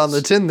putting it on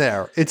the tin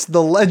there. It's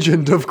the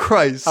Legend of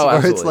Christ, where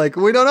absolutely. It's like,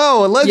 we don't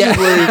know,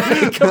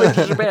 allegedly. Coming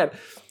to Japan.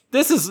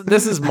 This is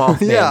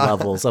Mothman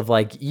levels of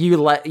like you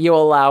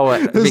allow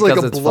it. There's because like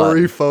a it's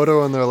blurry fun.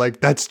 Photo, and they're like,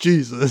 "That's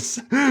Jesus."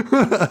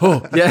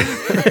 Oh yeah,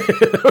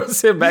 that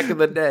was him back in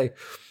the day.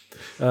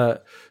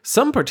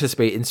 Some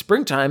participate in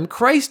Springtime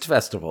Christ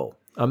Festival,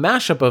 a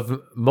mashup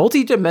of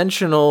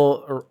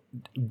multi-denominational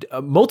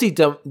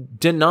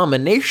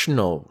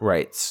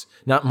rites,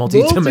 not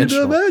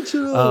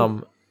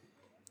multi-dimensional.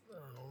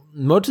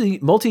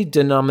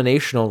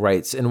 Multi-denominational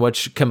rites in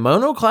which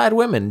kimono-clad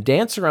women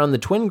dance around the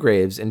twin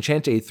graves and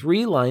chant a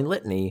 3-line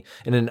litany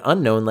in an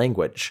unknown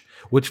language,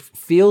 which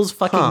feels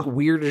fucking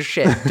weird as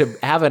shit to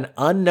have an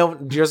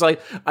unknown. Just like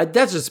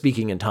that's just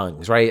speaking in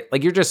tongues, right?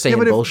 Like you're just saying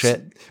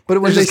bullshit.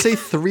 But when they say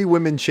 3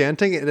 women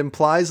chanting, it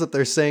implies that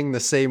they're saying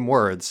the same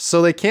words,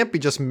 so they can't be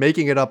just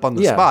making it up on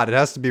the spot. It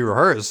has to be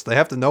rehearsed. They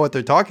have to know what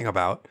they're talking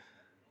about.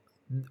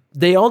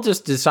 They all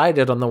just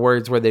decided on the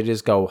words where they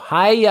just go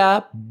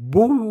hiya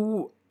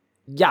boo.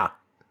 Yeah,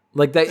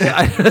 like they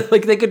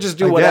like they could just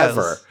do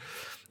whatever,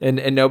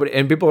 and nobody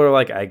and people are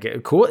like,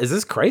 "Cool, is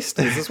this Christ?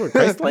 Is this what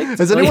Christ like?"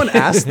 Has anyone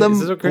asked them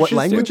what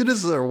language it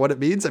is or what it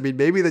means? I mean,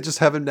 maybe they just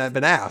haven't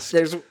been asked.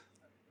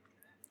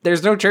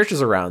 There's no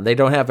churches around. They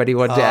don't have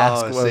anyone to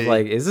ask.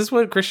 Like, is this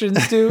what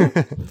Christians do?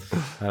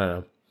 I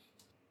don't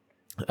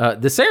know.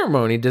 The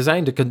ceremony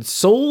designed to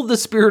console the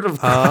spirit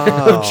of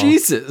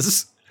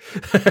Jesus.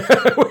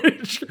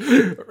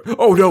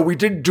 Oh no, we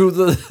didn't do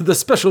the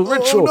special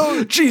ritual. Oh,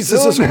 no.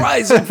 Jesus is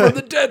rising from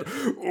the dead.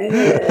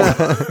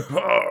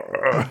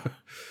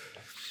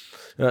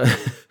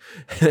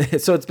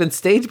 So it's been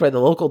staged by the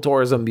local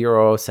tourism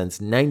bureau since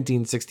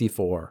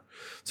 1964.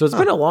 So it's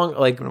been a long,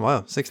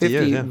 wow, 60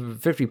 years,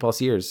 50 plus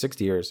years,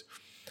 60 years.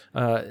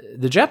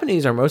 The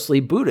Japanese are mostly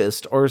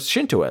Buddhist or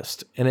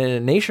Shintoist, and in a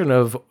nation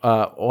of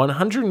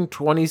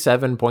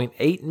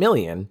 127.8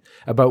 million,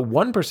 about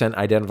 1%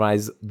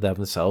 identifies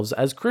themselves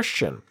as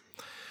Christian.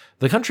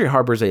 The country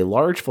harbors a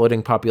large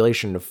floating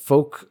population of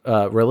folk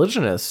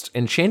religionists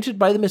enchanted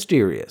by the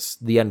mysterious,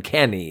 the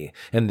uncanny,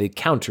 and the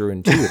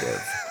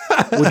counterintuitive.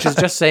 Which is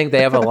just saying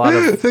they have a lot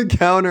of the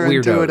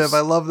counterintuitive. Weirdos.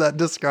 I love that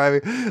describing.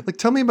 Like,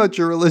 tell me about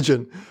your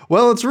religion.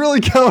 Well, it's really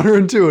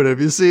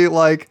counterintuitive. You see,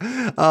 like,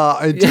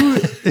 I do.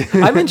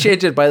 I'm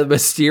enchanted by the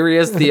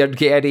mysterious, the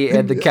uncanny,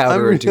 and the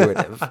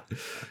counterintuitive.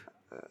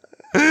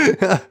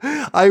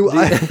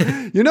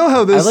 You know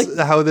how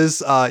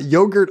this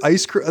yogurt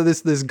ice cream,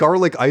 this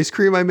garlic ice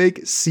cream I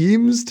make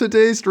seems to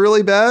taste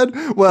really bad.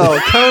 Well,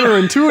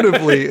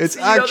 counterintuitively, it's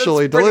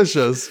actually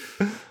delicious.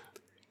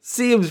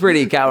 Seems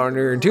pretty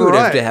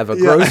counterintuitive to have a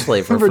gross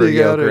flavor for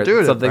yogurt,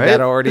 something that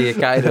already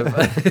kind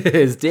of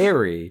is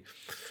dairy.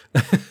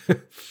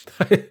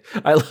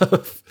 I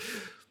love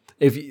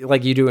if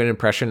you do an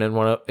impression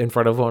in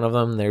front of one of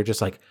them, they're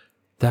just like,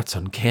 "That's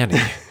uncanny."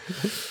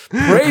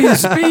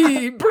 Praise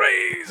me.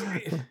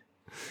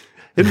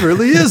 It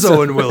really is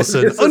Owen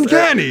Wilson.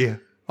 Uncanny.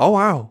 Oh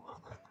wow.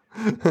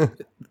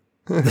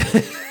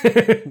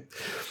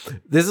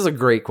 This is a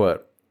great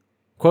quote.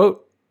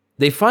 Quote,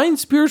 "They find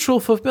spiritual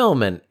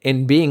fulfillment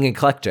in being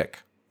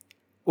eclectic.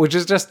 which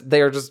is just,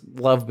 they're just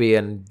love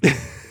being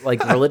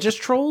like religious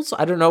trolls.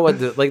 I don't know what,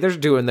 they're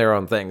doing their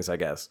own things, I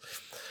guess.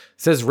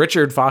 Says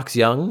Richard Fox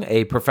Young,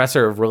 a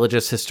professor of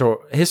religious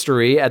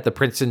history at the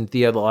Princeton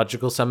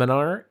Theological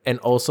Seminar, and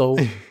also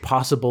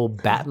possible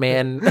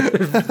Batman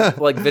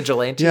like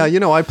vigilante. Yeah,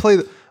 I play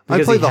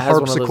the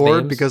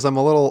harpsichord because I'm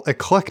a little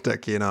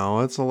eclectic.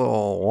 It's a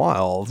little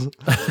wild.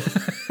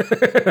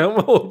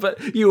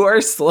 But you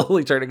are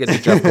slowly turning into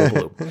Jeff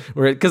Goldblum,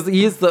 because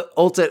he's the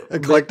ultimate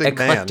eclectic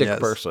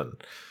person.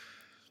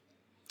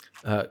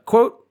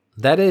 Quote: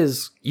 "That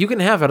is, you can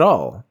have it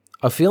all: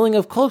 a feeling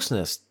of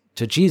closeness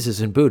to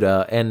Jesus and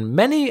Buddha and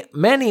many,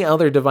 many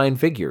other divine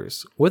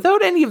figures,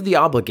 without any of the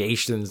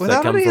obligations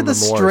that come from the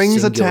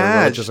strings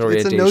attached.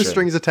 It's a no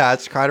strings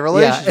attached kind of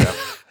relationship."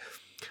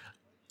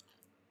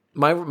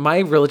 Yeah. My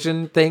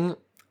religion thing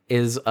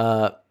is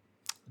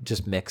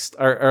just mixed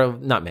or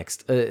not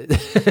mixed.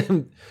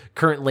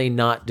 Currently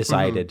not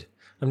decided.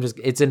 Mm-hmm.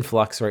 It's in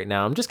flux right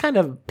now. I'm just kind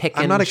of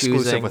picking. I'm not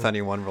exclusive with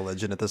any one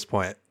religion at this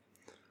point.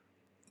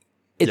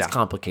 It's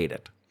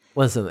complicated.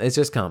 Listen, it's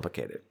just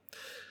complicated.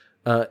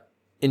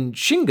 In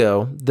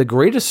Shingo, the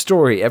greatest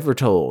story ever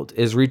told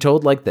is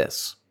retold like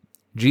this.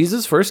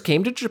 Jesus first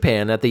came to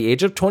Japan at the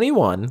age of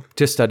 21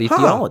 to study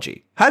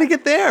theology. How'd he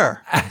get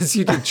there? As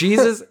you do.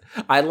 Jesus,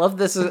 I love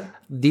this.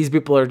 These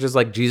people are just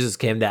like, Jesus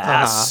came to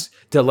us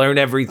to learn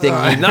everything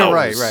he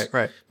knows.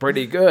 Right.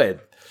 Pretty good.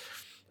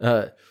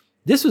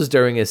 This was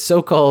during his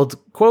so-called,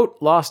 quote,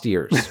 lost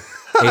years.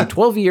 A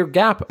 12-year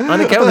gap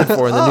unaccounted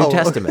for in the New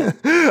Testament.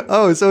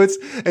 Oh, so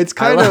it's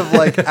kind of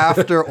like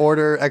after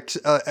or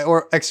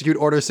execute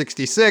Order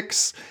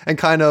 66 and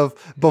kind of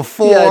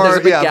before there's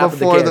a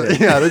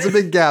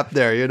big gap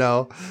there,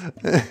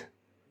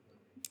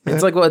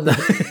 It's like when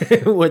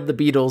the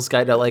Beatles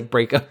kind of like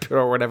break up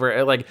or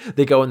whatever, like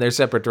they go in their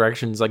separate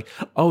directions. Like,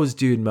 I was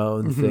doing my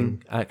own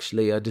thing.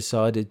 Actually, I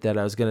decided that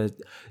I was gonna,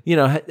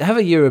 have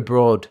a year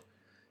abroad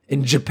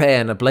in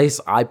Japan, a place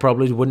I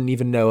probably wouldn't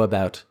even know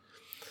about.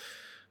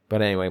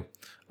 But anyway,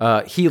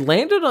 he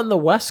landed on the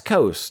west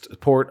coast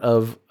port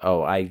of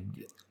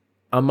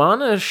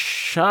Amana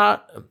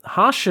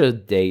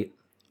Hashadate,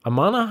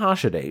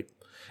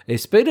 a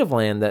spit of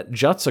land that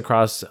juts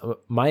across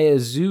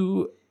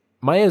Miyazu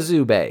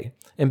Bay,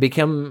 and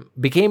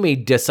became a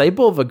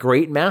disciple of a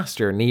great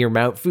master near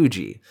Mount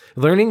Fuji,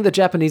 learning the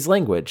Japanese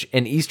language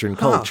and Eastern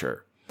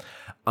culture.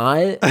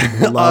 I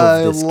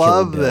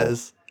love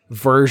this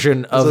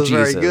version of Jesus.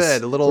 This is very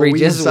good. A little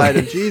weed side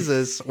of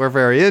Jesus. We're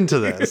very into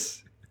this.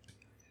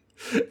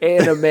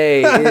 Anime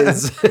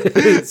is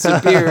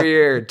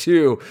superior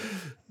to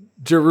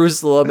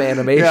Jerusalem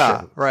animation.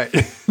 Yeah, right.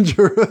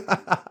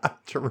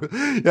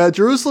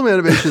 Jerusalem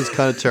animation is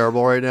kind of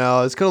terrible right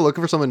now. It's kind of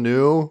looking for someone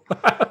new.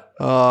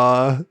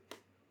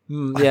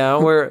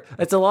 Where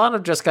it's a lot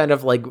of just kind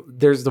of like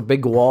there's the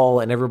big wall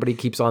and everybody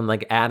keeps on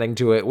like adding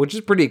to it, which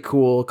is pretty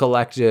cool,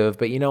 collective.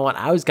 But you know what?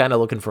 I was kind of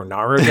looking for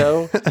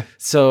Naruto,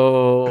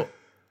 so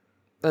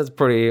that's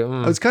pretty.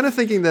 I was kind of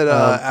thinking that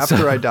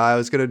after I die, I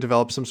was going to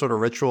develop some sort of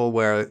ritual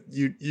where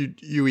you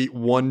eat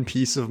one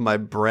piece of my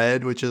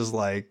bread, which is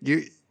like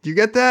you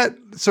get that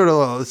sort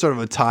of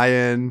a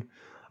tie-in.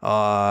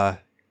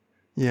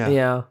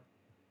 Yeah.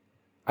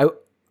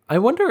 I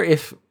wonder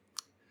if,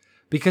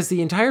 because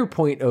the entire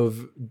point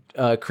of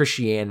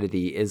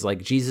Christianity is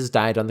like Jesus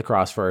died on the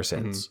cross for our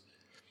sins.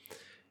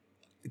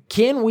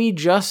 Can we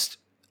just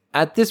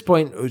at this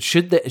point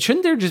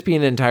shouldn't there just be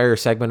an entire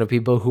segment of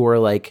people who are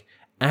like,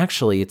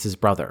 actually, it's his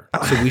brother.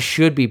 So we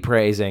should be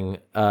praising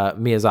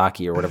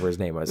Miyazaki or whatever his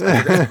name was.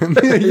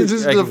 You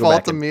just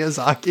default to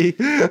Miyazaki.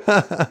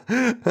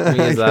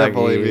 I can't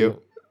believe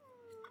you.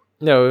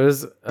 No, it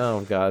was,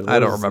 oh God. I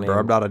don't remember.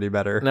 I'm not any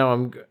better. No,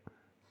 I'm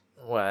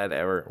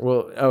whatever.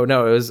 Well, oh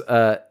no, it was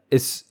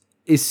it's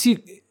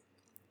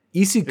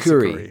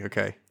Isikuri.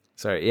 Okay.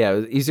 Sorry, yeah, it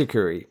was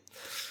Isikuri.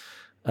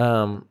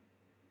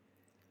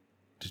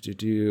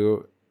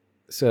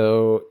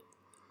 So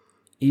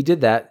he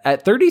did that.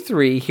 At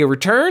 33, he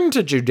returned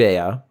to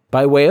Judea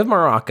by way of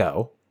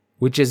Morocco,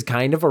 which is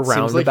kind of a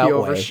roundabout way. Seems like he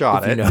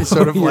overshot it. He's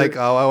sort of like,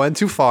 I went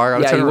too far.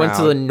 He went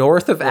to the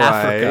north of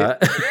Africa,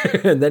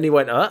 and then he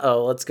went,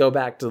 let's go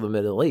back to the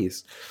Middle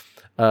East.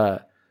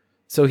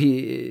 So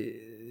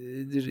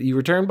he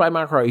returned by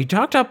Morocco. He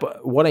talked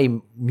up what a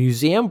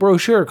museum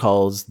brochure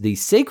calls the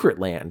sacred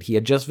land he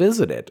had just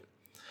visited.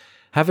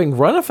 Having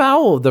run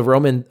afoul of the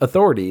Roman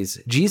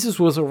authorities, Jesus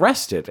was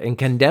arrested and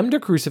condemned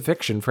to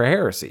crucifixion for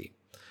heresy.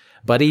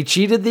 But he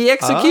cheated the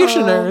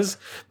executioners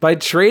by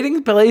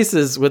trading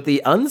places with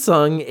the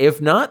unsung, if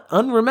not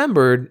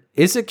unremembered,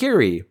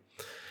 Isikuri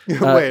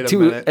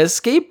to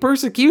escape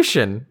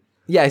persecution.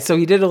 Yeah, so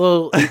he did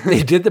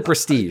they did the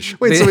prestige.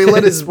 Wait, so he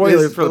let his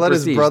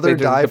brother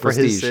die for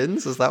his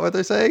sins? Is that what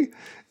they're saying?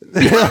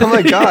 Oh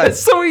my God. Yeah,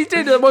 so he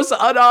did the most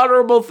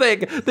unhonorable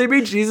thing. They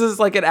made Jesus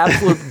like an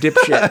absolute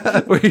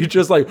dipshit. Where he's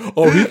just like,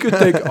 he could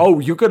think,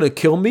 you're going to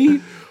kill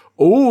me?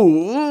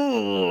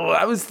 Oh,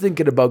 I was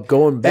thinking about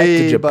going back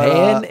to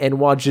Japan and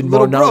watching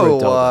more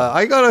Naruto.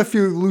 I got a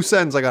few loose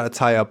ends I got to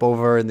tie up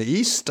over in the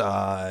East.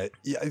 Can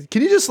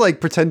you just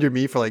like pretend you're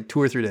me for like 2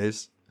 or 3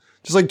 days?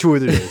 Just like 2 or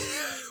 3 days.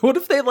 What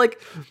if they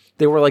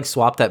were like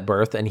swapped at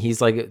birth, and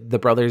he's like, the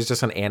brother is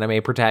just an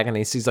anime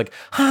protagonist. He's like,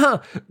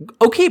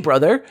 okay,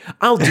 brother,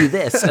 I'll do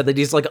this. And then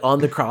he's like on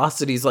the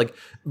cross, and he's like,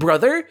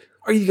 brother,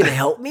 are you gonna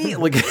help me?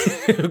 Like,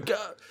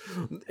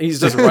 he's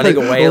just running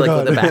away with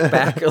a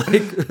backpack.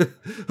 Like,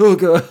 oh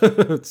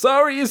god,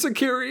 sorry,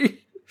 Isakuri.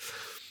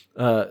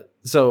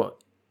 So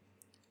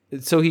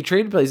he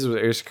traded places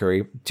with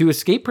Isakuri. To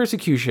escape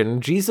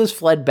persecution, Jesus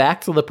fled back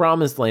to the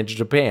Promised Land to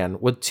Japan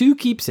with 2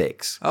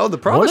 keepsakes. Oh, the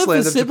Promised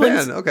Land of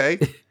Japan. Okay.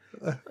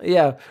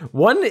 Yeah.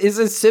 One is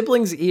his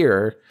sibling's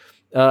ear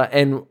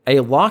and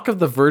a lock of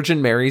the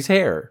Virgin Mary's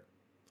hair.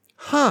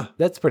 Huh.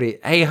 That's pretty.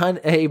 Hey,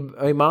 hey,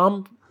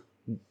 Mom,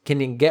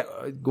 can you get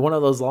one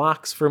of those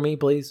locks for me,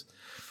 please?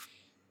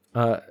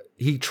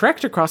 He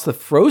trekked across the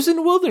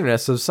frozen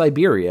wilderness of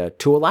Siberia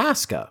to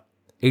Alaska.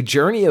 A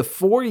journey of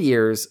 4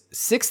 years,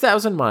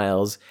 6,000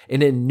 miles,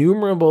 and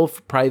innumerable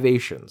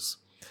privations.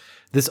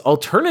 This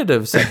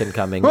alternative second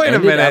coming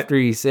ended after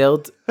he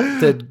sailed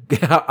to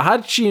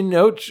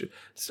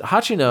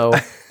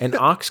Hachino, an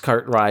ox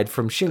cart ride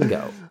from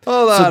Shingo.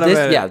 Hold on a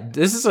minute. Yeah,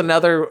 this is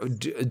another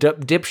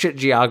dipshit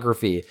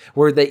geography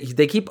where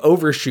they keep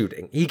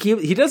overshooting.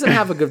 He doesn't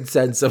have a good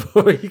sense of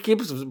he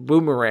keeps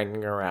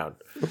boomeranging around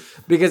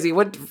because he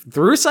went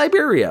through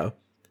Siberia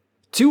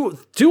to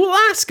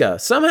Alaska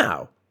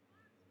somehow.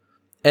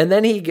 And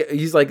then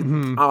he's like,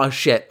 oh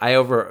shit, I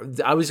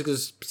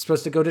was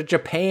supposed to go to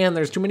Japan.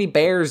 There's too many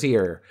bears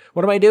here.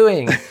 What am I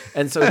doing?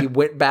 And so he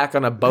went back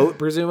on a boat,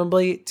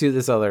 presumably, to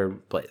this other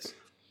place.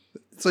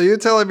 So you're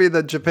telling me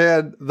that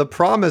Japan, the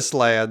Promised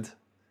Land,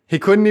 he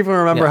couldn't even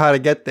remember how to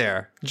get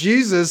there.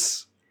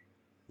 Jesus,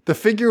 the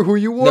figure who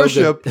you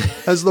worship,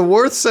 has the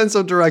worst sense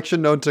of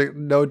direction known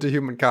to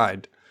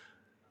humankind.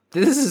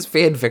 This is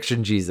fan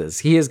fiction Jesus.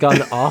 He has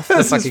gone off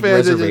the fucking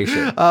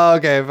reservation. Oh,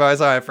 okay.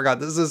 Sorry, I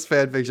forgot. This is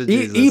fan fiction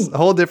Jesus. A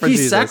whole different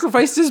Jesus. He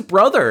sacrificed his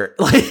brother.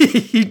 Like,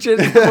 he did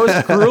the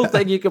most cruel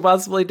thing you could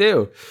possibly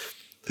do.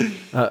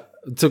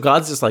 So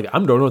God's just like,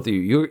 I'm done with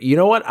you. You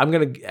know what? I'm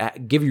going to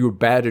give you a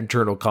bad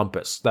internal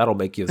compass. That'll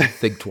make you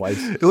think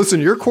twice. Listen,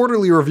 your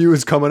quarterly review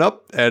is coming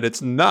up, and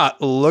it's not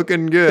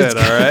looking good,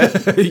 all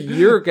right?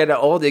 You're going to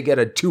only get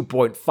a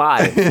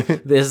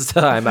 2.5 this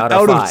time out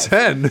of 5. Out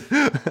of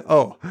 10?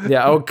 Oh.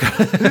 Yeah, oh,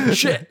 God.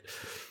 Shit.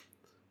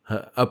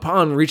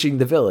 Upon reaching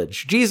the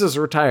village, Jesus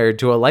retired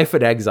to a life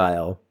in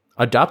exile,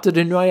 adopted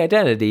a new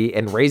identity,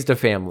 and raised a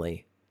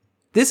family.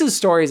 This is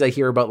stories I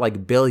hear about,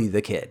 like, Billy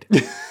the Kid.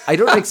 I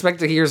don't expect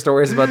to hear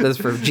stories about this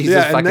from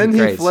Jesus fucking Christ. Yeah, and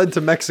then he fled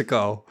to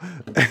Mexico.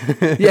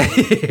 Yeah,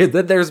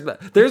 then there's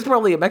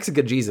probably a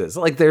Mexican Jesus.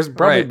 Like, there's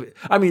probably... Right.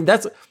 I mean,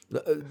 that's...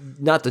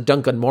 not to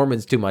dunk on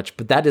Mormons too much,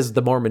 but that is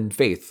the Mormon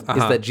faith, is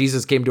that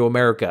Jesus came to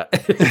America.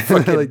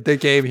 Like, they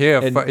came here.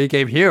 He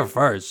came here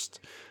first.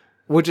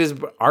 Which is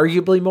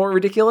arguably more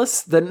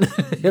ridiculous than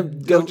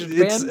him going to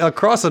Japan. It's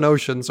across an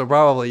ocean, so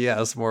probably,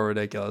 yes, more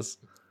ridiculous.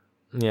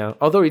 Yeah,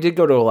 although he did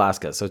go to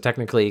Alaska, so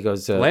technically he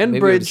goes to Land maybe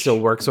Bridge. He still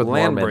works with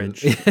Mormon.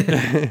 You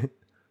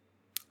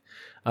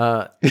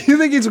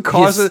think he's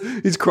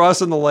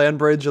crossing the land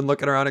bridge and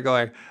looking around and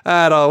going,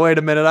 wait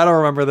a minute, I don't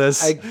remember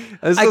this. This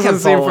doesn't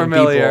seem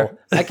familiar. People.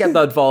 I kept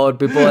unfollowing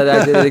people, and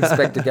I didn't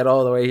expect to get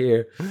all the way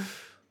here.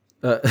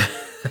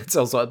 That's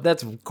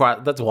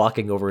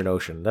walking over an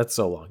ocean. That's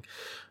so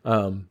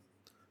long.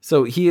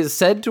 So he is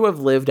said to have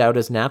lived out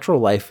his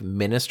natural life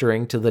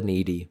ministering to the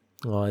needy.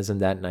 Oh, isn't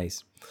that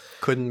nice?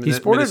 Couldn't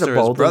minister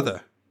his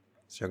brother.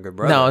 His younger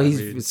brother. No,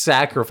 he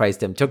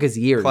sacrificed him, took his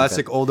ear.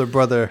 Classic older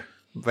brother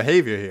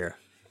behavior here.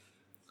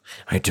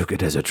 I took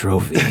it as a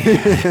trophy,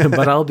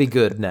 but I'll be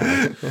good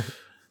now.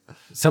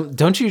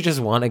 Don't you just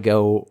want to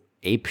go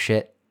ape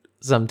shit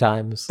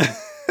sometimes?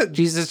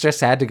 Jesus just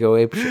had to go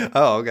ape shit.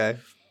 Oh, okay.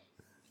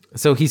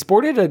 So he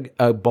sported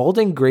a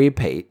balding gray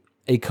pate,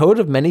 a coat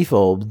of many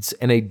folds,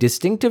 and a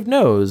distinctive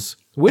nose,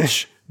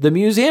 which the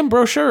museum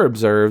brochure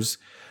observes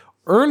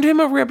earned him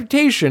a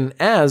reputation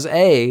as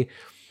and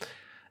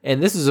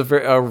this is a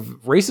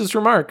racist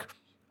remark,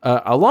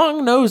 a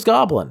long-nosed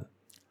goblin.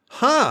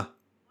 Huh.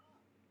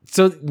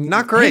 So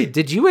not great. Hey,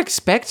 did you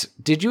expect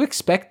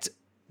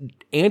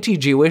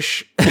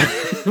anti-Jewish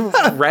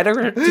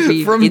rhetoric to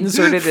be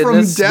inserted in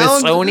this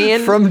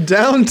Smithsonian? From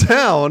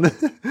downtown,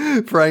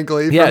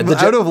 frankly,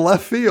 out of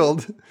left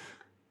field.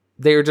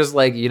 They were just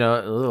like,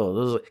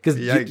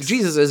 because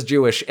Jesus is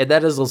Jewish, and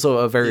that is also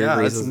a very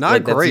racist. It's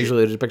not great. That's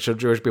usually a depiction of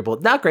Jewish people.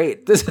 Not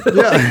great.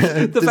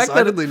 The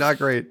decidedly not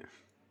great.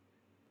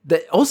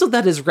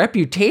 That his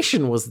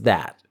reputation was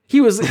that he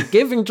was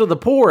giving to the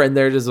poor, and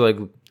they're just like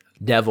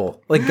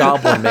devil, like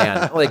goblin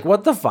man, like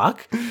what the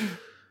fuck.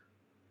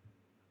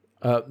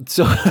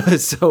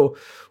 So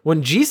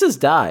when Jesus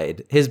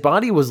died, his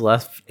body was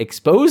left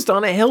exposed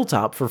on a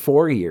hilltop for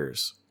 4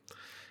 years.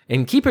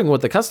 In keeping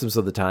with the customs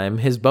of the time,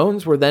 his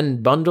bones were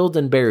then bundled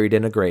and buried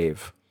in a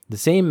grave, the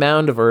same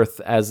mound of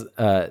earth as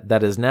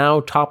that is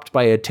now topped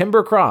by a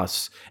timber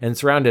cross and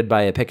surrounded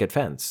by a picket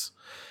fence.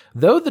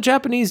 Though the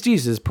Japanese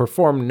Jesus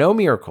performed no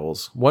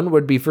miracles, one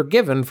would be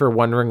forgiven for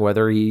wondering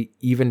whether he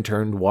even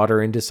turned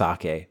water into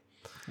sake.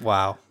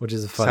 Wow. Which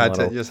is a fun had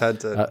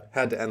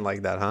to end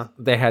like that, huh?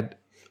 They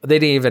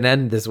didn't even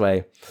end this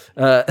way.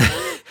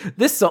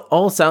 This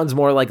all sounds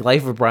more like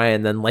Life of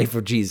Brian than Life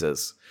of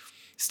Jesus.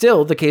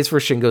 Still, the case for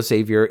Shingo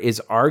Savior is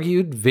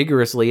argued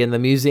vigorously in the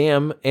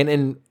museum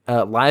and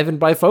enlivened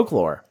by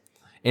folklore.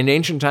 In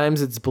ancient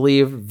times, it's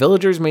believed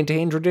villagers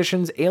maintained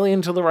traditions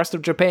alien to the rest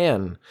of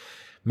Japan.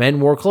 Men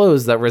wore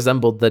clothes that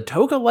resembled the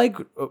toga-like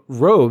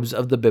robes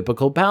of the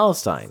biblical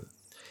Palestine.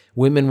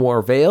 Women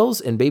wore veils,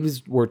 and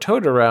babies were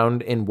towed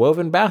around in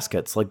woven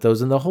baskets like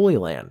those in the Holy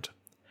Land.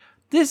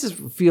 This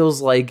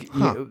feels like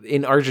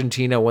in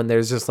Argentina when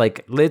there's just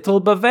like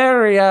little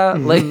Bavaria,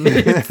 like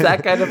it's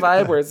that kind of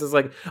vibe where it's just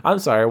like, I'm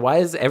sorry, why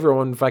is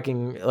everyone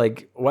fucking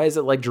like, why is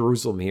it like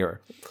Jerusalem here?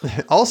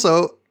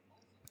 Also,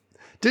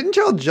 didn't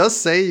y'all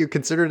just say you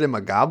considered him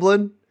a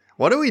goblin?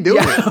 What are we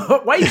doing? Yeah.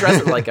 Why are you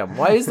dressing like him?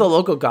 Why is the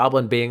local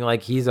goblin being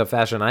like he's a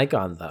fashion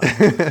icon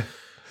though?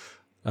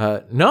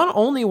 Not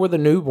only were the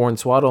newborn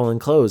swaddled in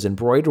clothes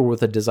embroidered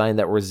with a design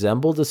that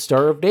resembled the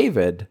Star of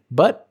David,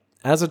 but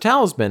as a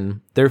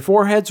talisman, their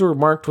foreheads were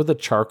marked with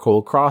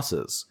charcoal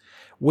crosses,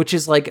 which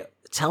is like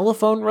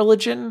telephone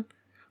religion.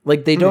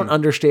 Like they don't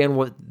understand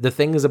what the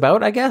thing is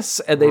about, I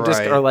guess, and they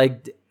just are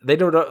like they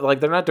don't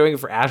like they're not doing it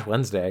for Ash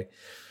Wednesday.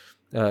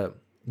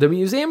 The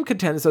museum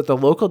contends that the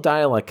local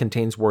dialect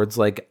contains words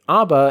like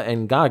Abba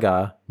and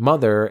Gaga,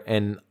 mother,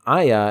 and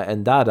Aya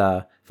and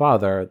Dada,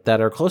 father,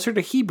 that are closer to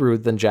Hebrew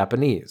than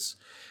Japanese,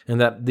 and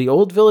that the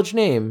old village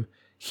name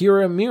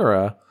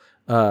Hiramura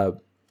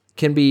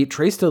can be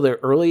traced to the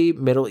early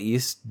Middle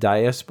East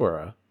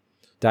diaspora.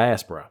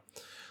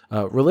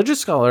 Religious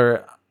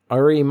scholar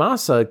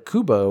Arimasa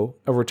Kubo,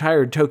 a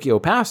retired Tokyo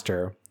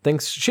pastor,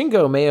 thinks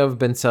Shingo may have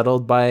been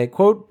settled by,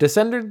 quote,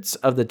 descendants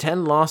of the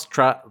 10 lost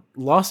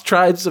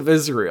tribes of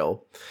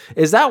Israel.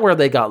 Is that where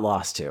they got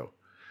lost to?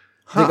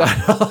 They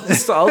got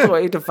lost all the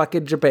way to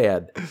fucking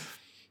Japan.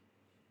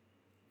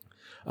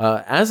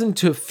 As in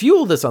to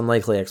fuel this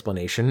unlikely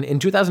explanation, in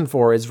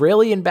 2004,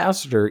 Israeli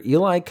ambassador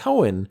Eli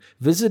Cohen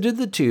visited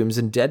the tombs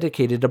and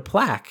dedicated a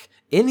plaque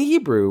in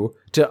Hebrew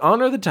to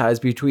honor the ties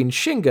between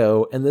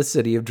Shingo and the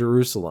city of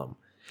Jerusalem.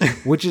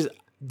 Which is,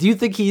 do you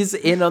think he's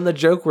in on the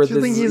joke where he's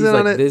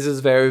like, this is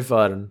very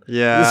fun?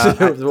 Yeah,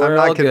 I'm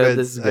not convinced.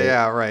 This is good.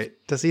 Yeah, right.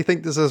 Does he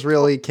think this is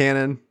really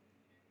canon?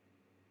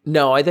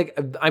 No, I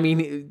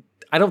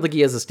don't think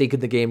he has a stake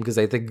in the game because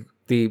I think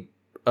the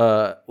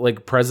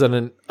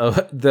president of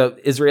the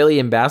Israeli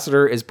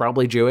ambassador is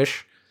probably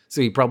Jewish,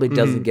 so he probably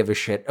doesn't give a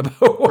shit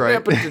about what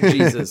happened to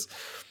Jesus.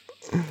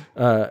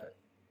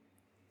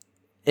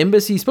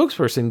 Embassy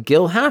spokesperson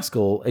Gil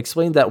Haskell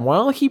explained that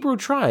while Hebrew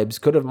tribes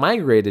could have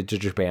migrated to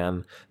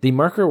Japan, the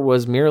marker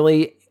was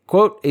merely,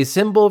 quote, a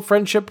symbol of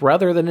friendship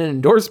rather than an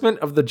endorsement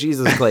of the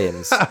Jesus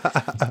claims.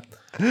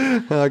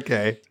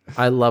 Okay.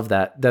 I love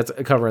that. That's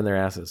covering their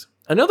asses.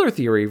 Another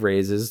theory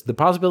raises the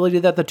possibility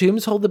that the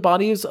tombs hold the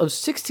bodies of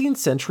 16th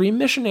century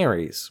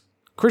missionaries.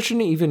 Christian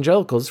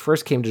evangelicals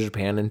first came to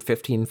Japan in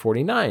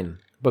 1549,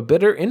 but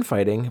bitter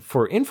infighting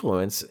for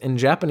influence in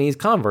Japanese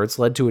converts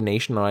led to a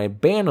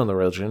nationwide ban on the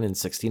religion in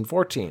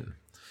 1614.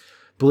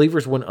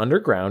 Believers went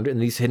underground,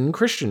 and these hidden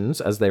Christians,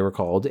 as they were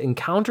called,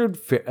 encountered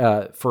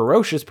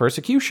ferocious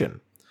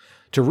persecution.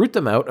 To root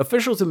them out,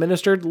 officials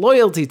administered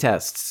loyalty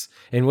tests,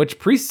 in which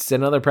priests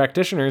and other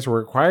practitioners were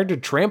required to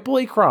trample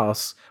a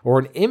cross or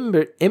an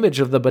image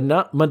of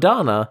the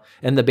Madonna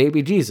and the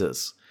baby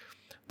Jesus.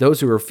 Those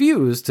who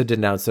refused to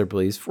denounce their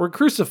beliefs were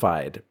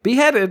crucified,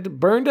 beheaded,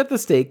 burned at the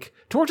stake,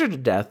 tortured to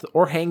death,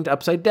 or hanged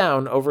upside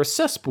down over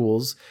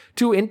cesspools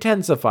to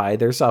intensify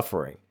their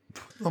suffering.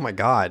 Oh my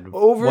God.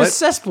 Over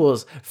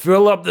cesspools.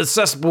 Fill up the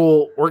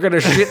cesspool. We're going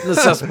to shit in the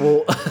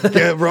cesspool.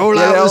 Roll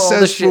out the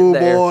cesspool,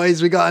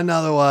 boys. We got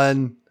another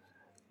one.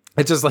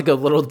 It's just like a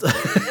little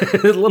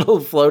little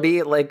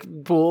floaty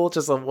like pool,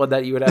 just like one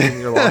that you would have in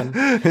your lawn.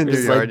 In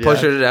just your like yard,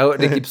 pushing it out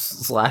and it keeps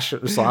sloshing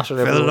Fill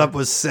everywhere. it up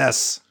with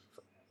cess.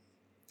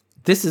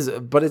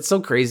 But it's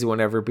so crazy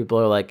whenever people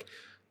are like,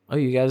 oh,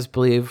 you guys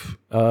believe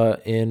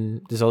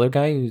in this other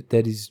guy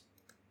that he's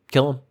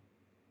kill him.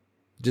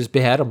 Just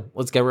behead him.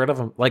 Let's get rid of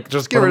him. Like,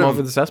 just put him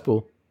over the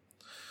cesspool.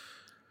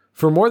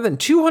 For more than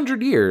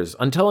 200 years,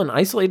 until an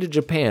isolated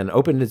Japan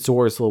opened its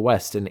doors to the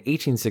West in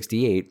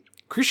 1868,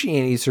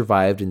 Christianity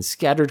survived in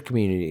scattered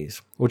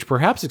communities, which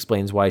perhaps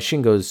explains why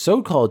Shingo's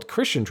so-called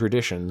Christian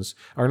traditions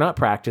are not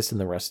practiced in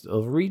the rest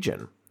of the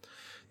region.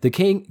 The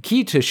key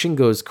to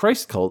Shingo's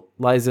Christ cult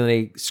lies in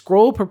a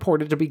scroll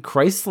purported to be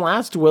Christ's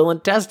last will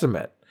and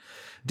testament,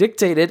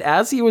 dictated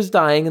as he was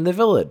dying in the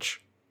village.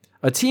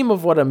 A team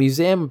of what a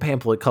museum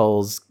pamphlet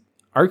calls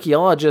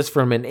archaeologists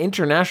from an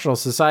international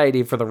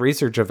society for the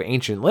research of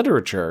ancient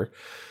literature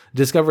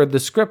discovered the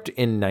script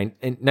in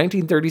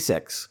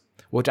 1936,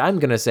 which I'm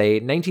going to say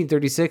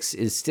 1936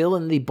 is still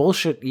in the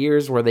bullshit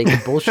years where they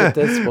can bullshit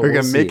this. But We're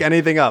going to make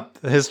anything up.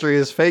 The history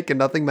is fake and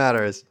nothing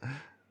matters.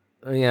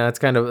 Yeah, it's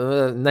kind of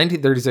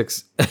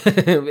 1936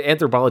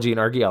 anthropology and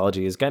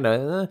archaeology is kind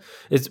of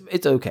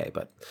it's okay,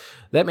 but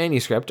that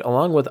manuscript,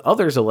 along with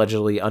others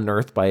allegedly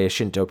unearthed by a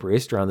Shinto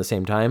priest around the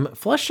same time,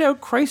 fleshed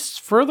out Christ's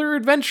further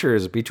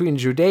adventures between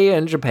Judea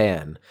and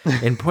Japan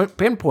and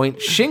pinpoint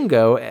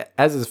Shingo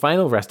as his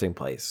final resting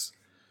place.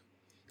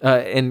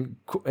 In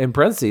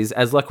parentheses,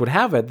 as luck would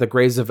have it, the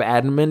graves of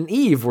Adam and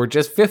Eve were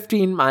just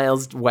 15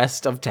 miles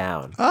west of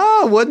town.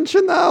 Oh, wouldn't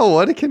you know?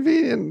 What a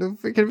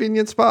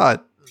convenient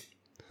spot.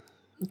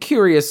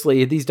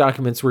 Curiously, these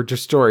documents were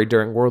destroyed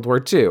during World War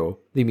II,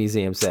 the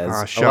museum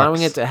says,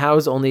 allowing it to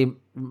house only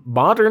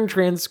modern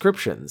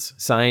transcriptions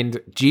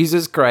signed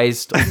Jesus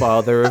Christ,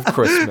 Father of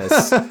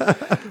Christmas.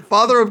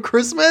 Father of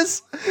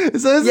Christmas?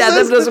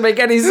 That doesn't make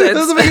any sense.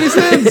 Doesn't make any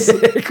sense.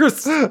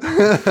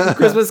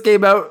 Christmas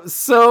came out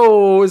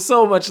so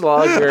much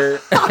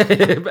longer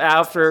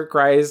after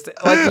Christ.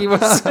 Like he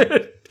was.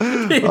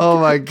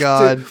 Oh my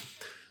God.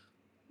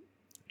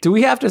 Do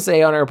we have to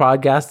say on our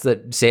podcast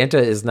that Santa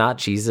is not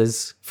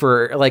Jesus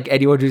for like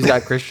anyone who's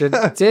not Christian?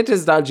 Santa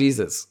is not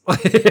Jesus.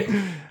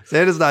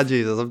 Santa's not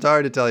Jesus. I'm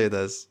sorry to tell you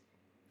this.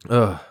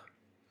 Ugh.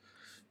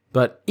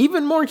 But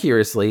even more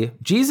curiously,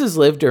 Jesus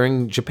lived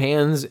during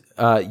Japan's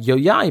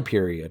Yōyai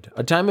period,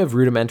 a time of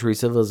rudimentary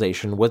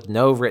civilization with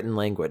no written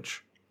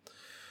language.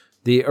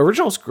 The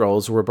original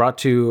scrolls were brought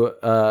to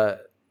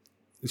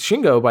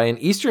Shingo by an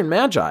Eastern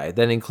Magi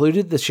that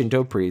included the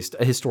Shinto priest,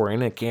 a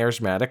historian, and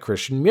charismatic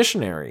Christian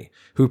missionary,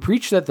 who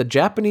preached that the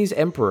Japanese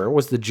emperor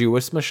was the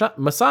Jewish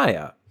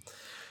Messiah.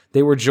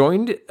 They were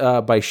joined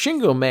by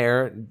Shingo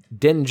Mayor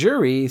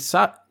Denjiri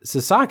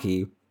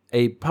Sasaki,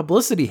 a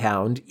publicity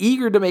hound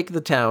eager to make the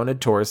town a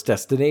tourist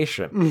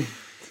destination.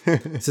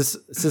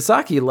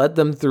 Sasaki led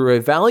them through a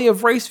valley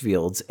of rice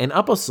fields and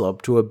up a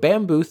slope to a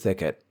bamboo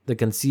thicket that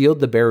concealed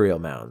the burial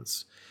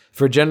mounds.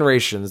 For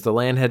generations, the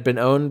land had been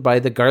owned by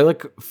the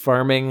garlic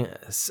farming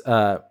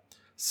Sawaguchis.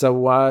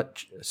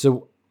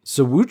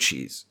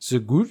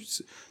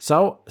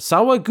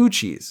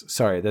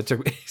 Sorry, that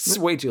took it's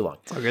way too long.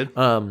 All good.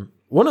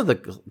 One of the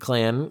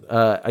clan,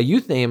 a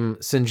youth named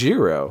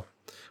Senjiro,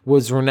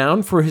 was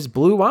renowned for his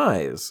blue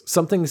eyes,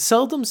 something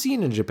seldom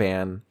seen in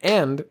Japan,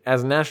 and,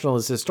 as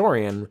nationalist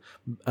historian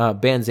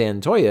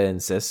Banzan Toya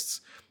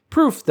insists,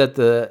 proof that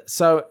the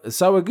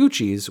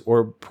Sawaguchis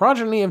were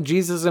progeny of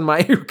Jesus and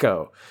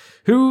Mayuko,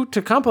 who,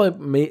 to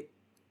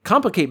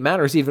complicate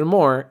matters even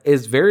more,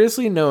 is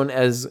variously known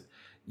as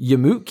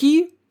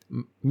Yamuki,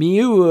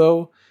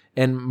 Miuo,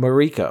 and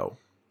Mariko.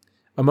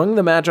 Among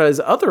the Magi's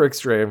other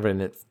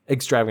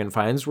extravagant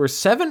finds were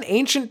 7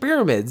 ancient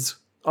pyramids,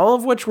 all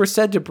of which were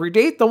said to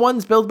predate the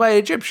ones built by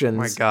Egyptians.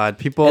 Oh my God,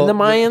 people... And the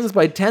Mayans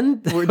by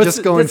 10... We're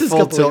just going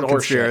full tilt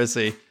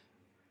conspiracy.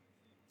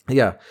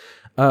 Yeah.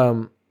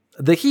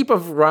 The heap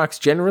of rocks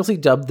generally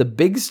dubbed the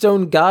Big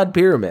Stone God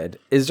Pyramid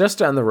is just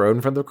down the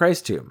road from the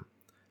Christ tomb.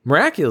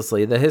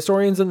 Miraculously, the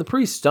historians and the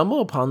priests stumble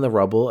upon the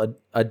rubble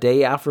a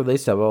day after they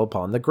stumble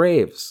upon the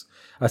graves.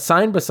 A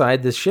sign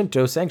beside this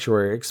Shinto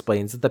sanctuary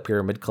explains that the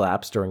pyramid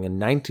collapsed during a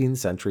 19th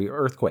century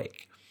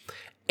earthquake.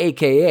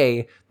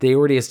 AKA, they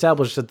already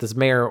established that this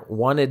mayor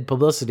wanted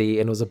publicity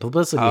and was a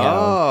publicity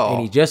hound,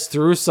 and he just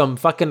threw some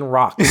fucking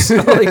rocks.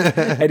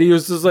 And he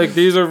was just like,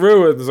 these are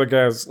ruins, I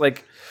guess.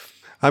 Like,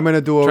 I'm going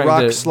to do a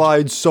rock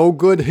slide so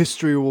good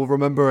history will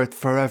remember it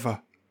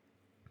forever.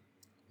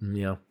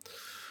 Yeah.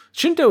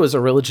 Shinto is a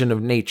religion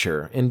of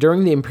nature, and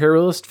during the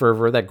imperialist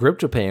fervor that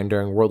gripped Japan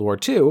during World War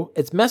II,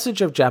 its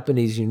message of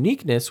Japanese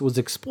uniqueness was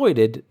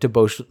exploited to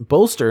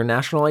bolster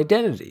national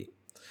identity.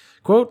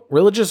 Quote,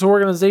 religious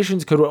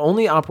organizations could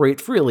only operate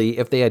freely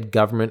if they had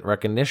government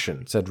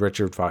recognition, said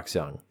Richard Fox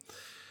Young.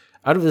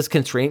 Out of this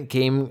constraint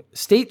came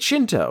state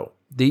Shinto,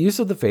 the use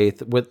of the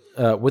faith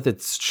with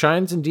its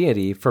shrines and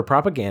deity for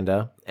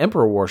propaganda,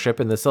 emperor worship,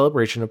 and the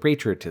celebration of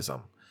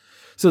patriotism.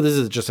 So this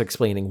is just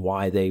explaining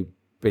why they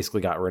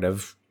basically got rid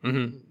of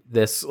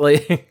this.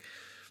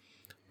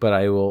 But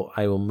I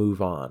will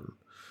move on.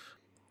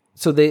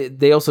 So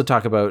they also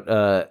talk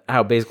about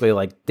how basically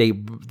like they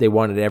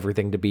wanted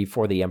everything to be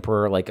for the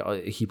emperor, like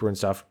Hebrew and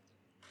stuff,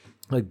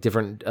 like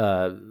different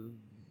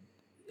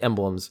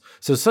emblems.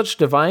 So such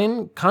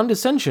divine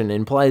condescension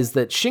implies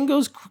that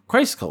Shingo's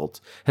Christ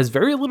cult has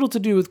very little to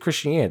do with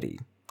Christianity.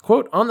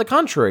 Quote, on the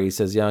contrary,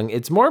 says Young,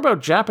 it's more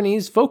about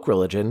Japanese folk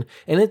religion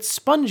and its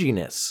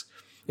sponginess,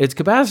 its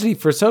capacity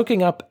for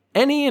soaking up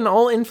any and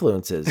all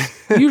influences,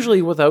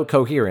 usually without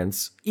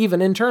coherence,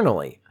 even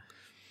internally.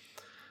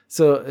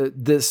 So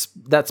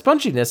that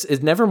sponginess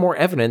is never more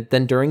evident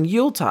than during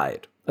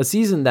Yuletide, a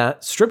season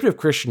that, stripped of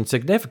Christian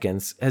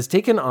significance, has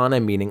taken on a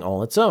meaning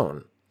all its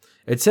own.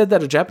 It's said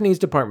that a Japanese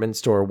department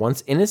store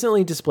once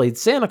innocently displayed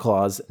Santa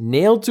Claus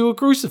nailed to a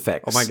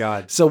crucifix. Oh my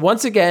God. So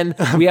once again,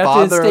 we have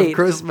Father to state, of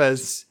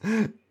Christmas.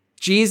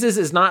 Jesus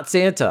is not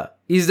Santa.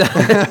 He's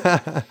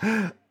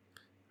not.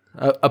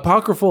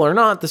 Apocryphal or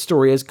not, the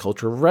story has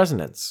cultural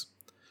resonance.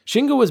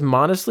 Shingo was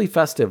modestly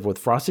festive with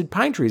frosted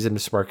pine trees and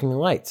sparkling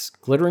lights,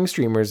 glittering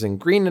streamers and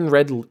green and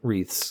red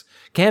wreaths,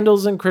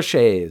 candles and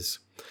crochets.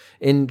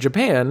 In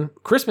Japan,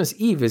 Christmas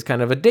Eve is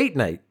kind of a date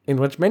night in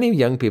which many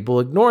young people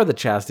ignore the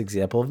chaste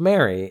example of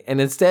Mary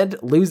and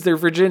instead lose their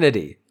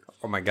virginity.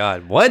 Oh my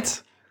God.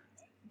 What?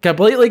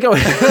 Completely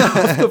going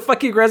off the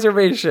fucking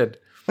reservation.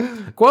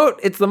 Quote,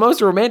 it's the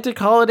most romantic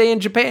holiday in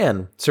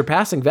Japan,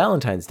 surpassing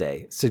Valentine's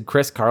Day, said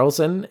Chris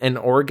Carlson, an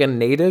Oregon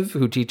native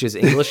who teaches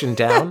English in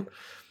town.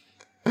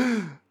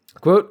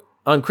 Quote,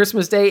 on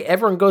Christmas Day,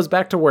 everyone goes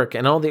back to work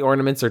and all the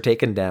ornaments are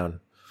taken down.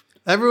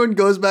 Everyone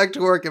goes back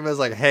to work and is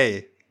like,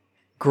 hey,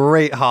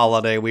 great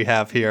holiday we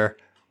have here.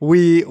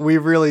 We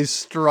really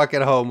struck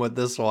it home with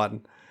this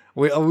one.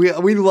 We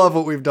love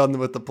what we've done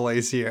with the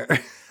place here.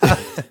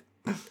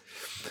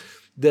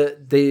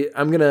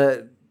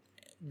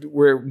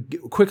 We're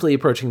quickly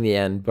approaching the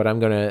end, but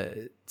I'm gonna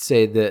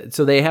say that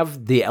so they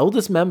have the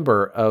eldest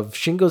member of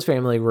Shingo's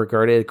family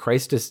regarded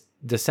Christ's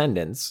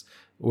descendants,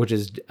 which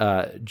is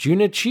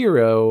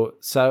Junichiro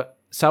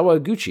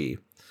Sawaguchi,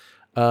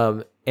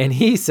 and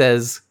he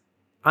says,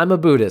 "I'm a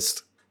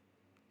Buddhist."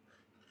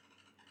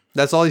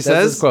 That's all he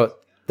says?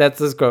 That's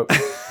his quote.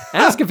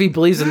 Ask if he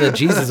believes in the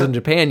Jesus in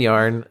Japan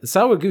yarn.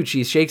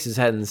 Sawaguchi shakes his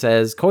head and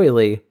says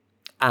coyly,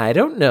 I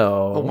don't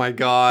know. Oh my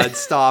God,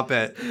 stop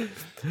it.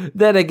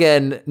 Then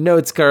again,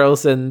 notes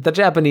Carlson, the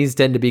Japanese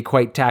tend to be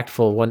quite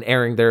tactful when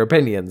airing their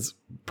opinions,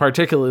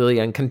 particularly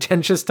on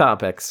contentious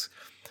topics.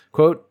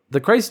 Quote,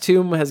 the Christ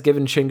tomb has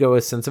given Shingo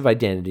a sense of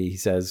identity, he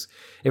says.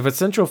 If a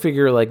central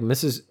figure like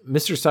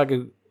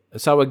Mr.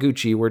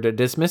 Sawaguchi were to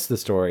dismiss the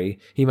story,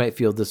 he might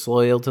feel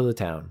disloyal to the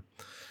town.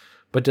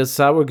 But does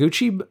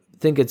Sawaguchi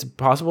think it's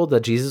possible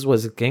that Jesus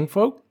was a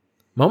kingfolk?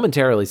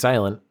 Momentarily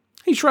silent,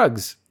 he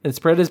shrugs and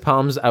spread his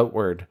palms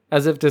outward,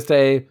 as if to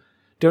say,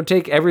 don't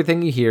take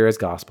everything you hear as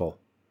gospel.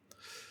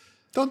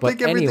 Don't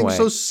take everything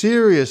so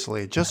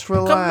seriously. Just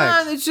relax.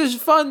 Come on, it's just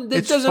fun.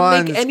 It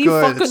doesn't make any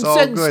fucking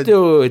sense,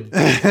 dude.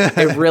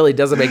 It really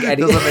doesn't make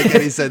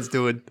any sense,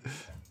 dude.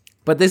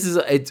 But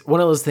it's one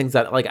of those things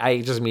that like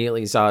I just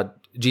immediately saw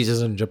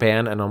Jesus in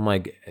Japan and I'm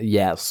like,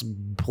 yes,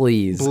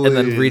 please. And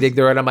then reading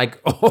through it, I'm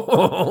like,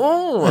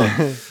 oh,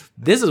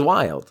 this is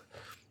wild.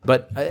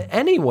 But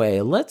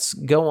anyway, let's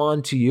go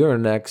on to your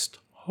next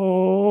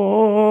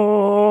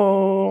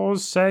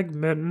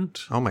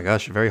segment. Oh my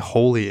gosh, a very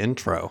holy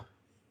intro.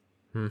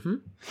 Mm-hmm.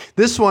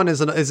 This one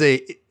it's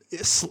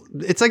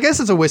I guess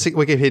it's a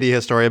Wikipedia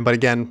historian, but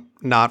again,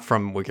 not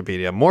from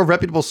Wikipedia. More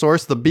reputable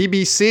source, the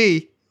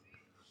BBC.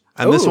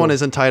 And This one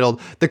is entitled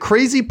 "The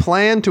Crazy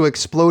Plan to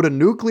Explode a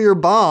Nuclear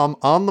Bomb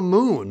on the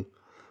Moon."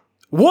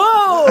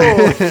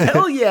 Whoa!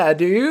 Hell yeah,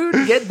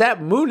 dude! Get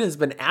that moon has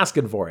been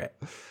asking for it.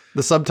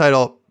 The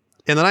subtitle.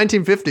 In the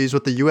 1950s,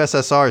 with the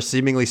USSR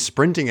seemingly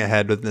sprinting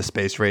ahead within the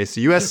space race,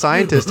 U.S.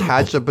 scientists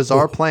hatched a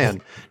bizarre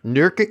plan,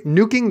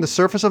 nuking the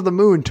surface of the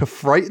moon to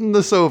frighten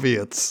the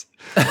Soviets.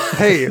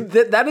 Hey,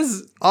 that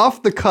is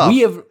off the cuff.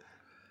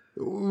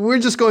 We're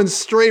just going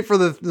straight for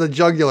the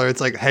jugular.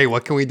 It's like, hey,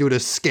 what can we do to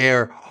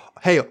scare?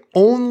 Hey,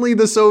 only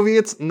the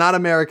Soviets, not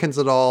Americans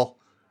at all.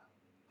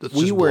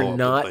 We were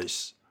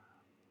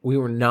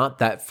not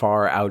that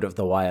far out of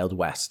the Wild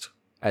West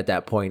at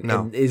that point.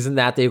 No. And isn't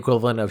that the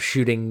equivalent of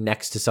shooting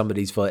next to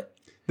somebody's foot?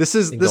 This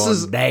is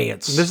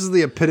dance. This is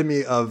the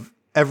epitome of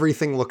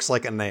everything looks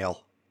like a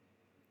nail.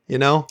 You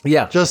know?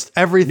 Yeah. Just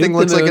everything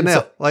looks like a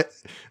nail.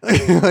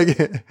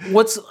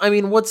 What's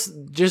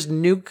just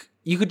nuke?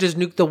 You could just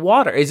nuke the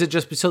water. Is it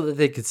just so that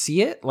they could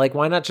see it? Like,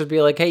 why not just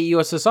be like, hey,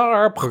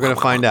 USSR? We're going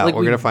to find out.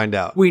 We're going to find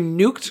out. We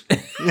nuked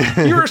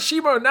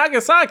Hiroshima and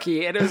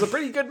Nagasaki, and it was a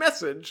pretty good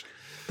message.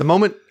 The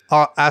moment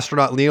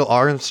astronaut Neil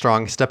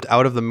Armstrong stepped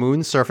out of the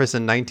moon's surface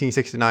in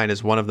 1969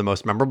 is one of the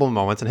most memorable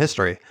moments in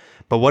history.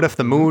 But what if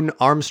the moon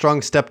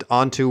Armstrong stepped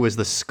onto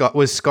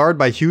was scarred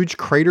by huge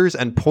craters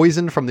and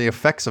poisoned from the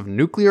effects of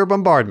nuclear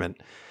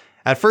bombardment?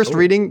 At first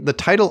reading, the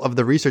title of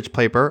the research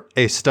paper,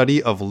 A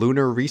Study of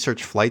Lunar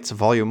Research Flights,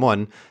 Volume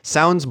 1,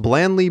 sounds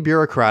blandly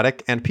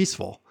bureaucratic and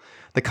peaceful.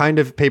 The kind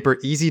of paper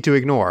easy to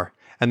ignore,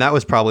 and that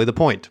was probably the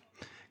point.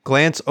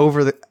 Glance at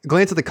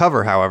the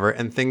cover, however,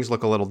 and things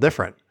look a little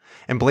different.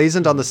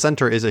 Emblazoned on the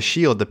center is a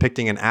shield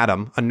depicting an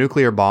atom, a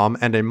nuclear bomb,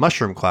 and a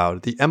mushroom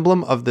cloud, the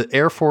emblem of the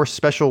Air Force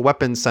Special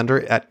Weapons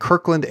Center at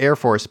Kirkland Air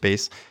Force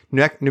Base,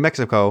 New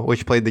Mexico,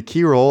 which played the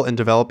key role in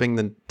developing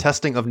the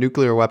testing of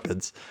nuclear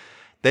weapons.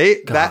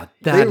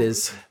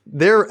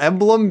 Their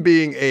emblem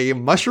being a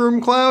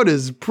mushroom cloud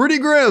is pretty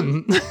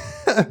grim.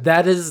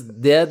 That is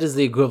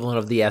the equivalent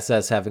of the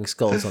SS having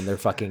skulls on their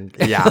fucking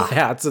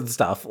hats and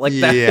stuff. Like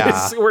that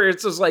is where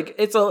it's just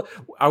like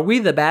are we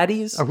the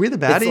baddies? Are we the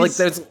baddies? It's like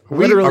there's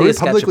literally are we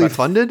publicly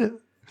funded?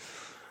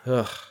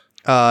 Ugh.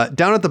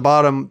 Down at the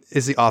bottom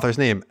is the author's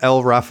name,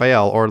 L.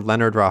 Raphael, or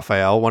Leonard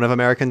Raphael, one of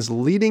America's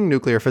leading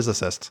nuclear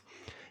physicists.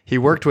 He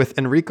worked with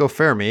Enrico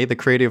Fermi, the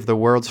creator of the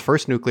world's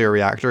first nuclear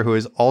reactor, who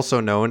is also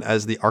known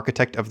as the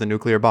architect of the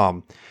nuclear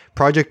bomb.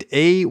 Project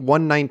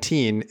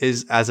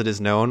A119, as it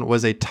is known,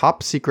 was a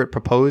top-secret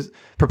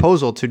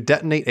proposal to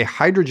detonate a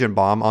hydrogen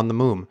bomb on the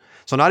moon.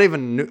 So not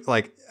even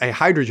like a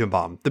hydrogen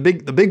bomb, the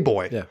big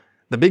boy. Yeah.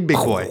 The big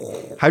boy.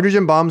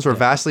 Hydrogen bombs were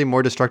vastly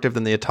more destructive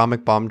than the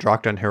atomic bomb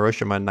dropped on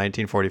Hiroshima in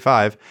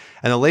 1945,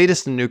 and the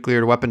latest in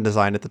nuclear weapon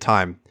design at the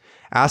time.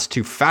 Asked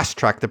to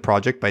fast-track the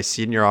project by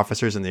senior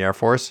officers in the Air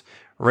Force,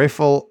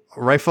 Rifle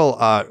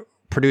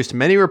produced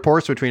many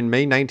reports between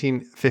May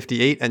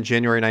 1958 and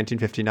January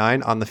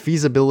 1959 on the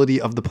feasibility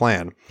of the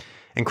plan.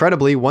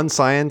 Incredibly, one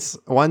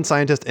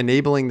scientist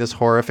enabling this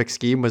horrific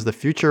scheme was the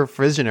future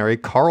visionary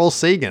Carl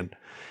Sagan.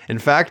 In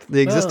fact,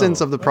 the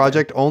existence of the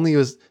project only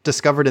was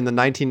discovered in the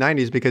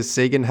 1990s because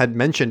Sagan had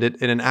mentioned it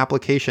in an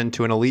application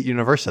to an elite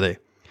university.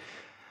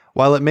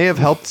 While it may have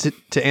helped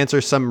to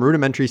answer some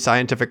rudimentary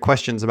scientific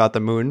questions about the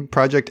moon,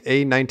 Project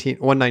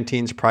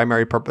A119's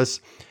primary purpose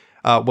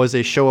was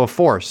a show of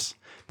force.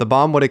 The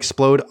bomb would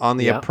explode on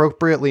the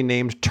appropriately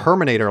named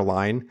Terminator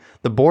line,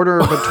 the border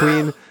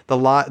between the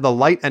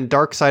light and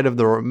dark side of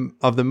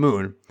the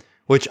moon,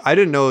 which I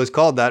didn't know it was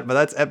called that, but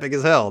that's epic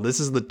as hell. This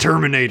is the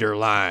Terminator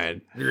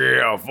line.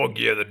 Yeah, fuck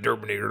yeah, the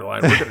Terminator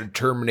line. We're going to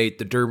terminate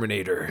the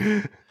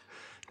Terminator.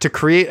 To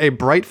create a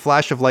bright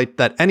flash of light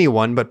that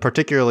anyone, but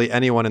particularly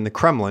anyone in the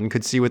Kremlin,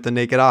 could see with the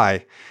naked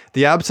eye.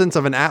 The absence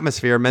of an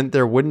atmosphere meant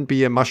there wouldn't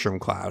be a mushroom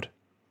cloud,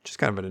 which is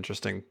kind of an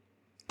interesting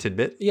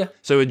tidbit. Yeah.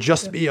 So it would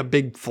just be a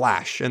big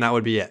flash, and that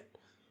would be it.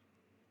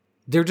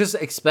 They're just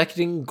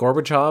expecting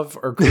Gorbachev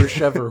or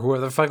Khrushchev or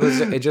whoever the fuck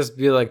it just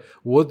be like,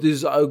 what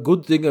is a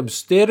good thing? I'm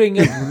staring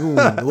at the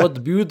moon.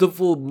 What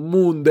beautiful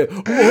moon there.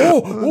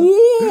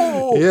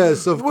 Oh!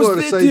 Yes, of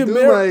course. I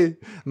do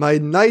my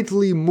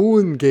nightly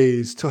moon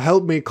gaze to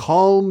help me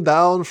calm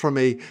down from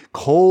a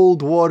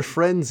Cold War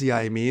frenzy,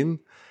 I mean.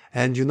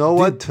 And you know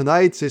what?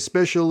 Tonight's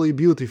especially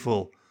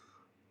beautiful.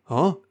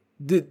 Huh?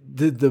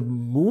 Did the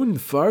moon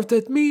fart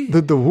at me?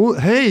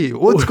 Hey,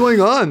 what's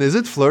going on? Is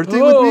it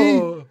flirting with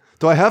me?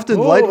 Do I have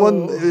to light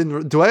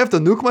one? Do I have to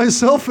nuke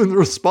myself in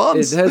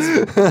response?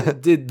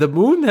 Did the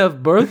moon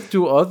have birth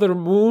to other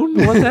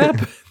moon? What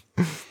happened?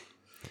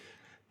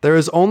 There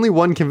is only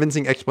one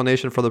convincing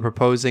explanation for the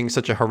proposing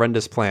such a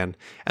horrendous plan,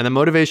 and the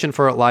motivation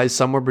for it lies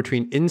somewhere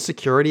between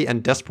insecurity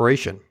and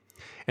desperation.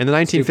 In the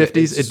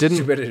 1950s,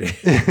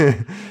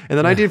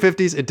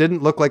 it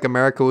didn't look like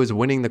America was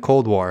winning the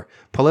Cold War.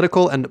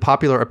 Political and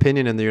popular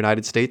opinion in the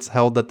United States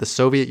held that the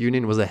Soviet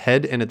Union was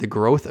ahead in the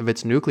growth of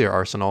its nuclear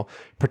arsenal,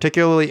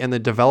 particularly in the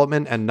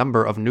development and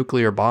number of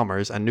nuclear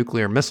bombers and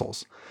nuclear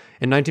missiles.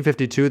 In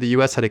 1952, the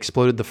U.S. had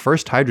exploded the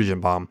first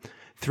hydrogen bomb.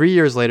 3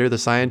 years later,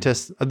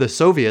 the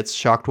Soviets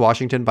shocked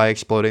Washington by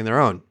exploding their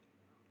own.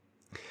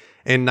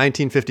 In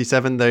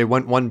 1957, they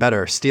went one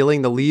better,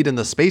 stealing the lead in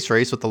the space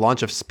race with the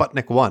launch of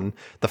Sputnik 1,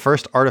 the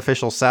first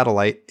artificial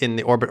satellite in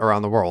the orbit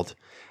around the world.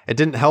 It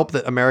didn't help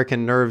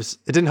American nerves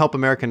that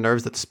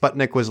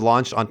Sputnik was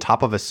launched on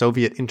top of a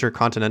Soviet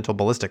intercontinental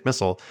ballistic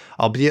missile,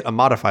 albeit a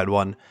modified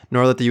one,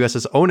 nor that the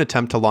US's own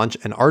attempt to launch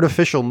an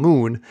artificial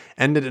moon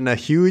ended in a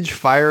huge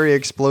fiery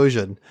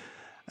explosion.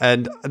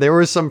 And there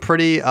was some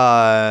pretty,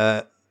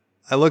 there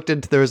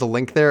was a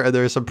link there, and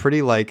there was some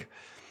pretty like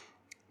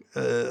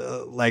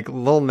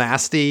little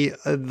nasty,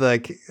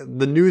 like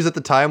the news at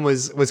the time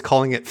was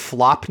calling it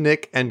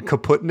Flopnik and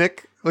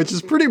Kaputnik, which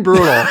is pretty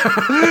brutal.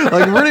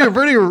 Like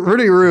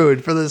pretty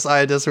rude for the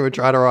scientists who were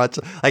trying to watch.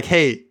 Like,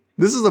 hey,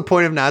 this is a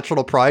point of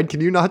national pride. Can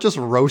you not just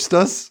roast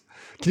us?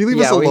 Can you leave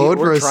us alone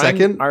for a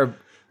second?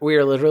 We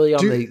are literally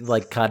on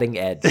the cutting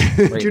edge.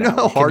 Right do you know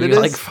how hard it is?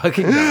 Like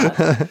fucking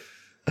not?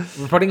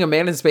 We're putting a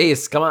man in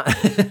space. Come on.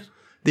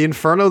 The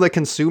inferno that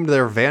consumed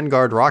their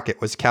Vanguard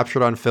rocket was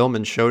captured on film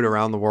and showed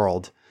around the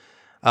world.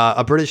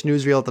 A British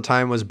newsreel at the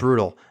time was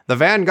brutal. The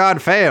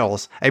Vanguard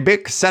fails. A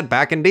big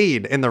setback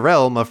indeed in the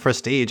realm of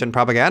prestige and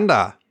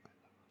propaganda.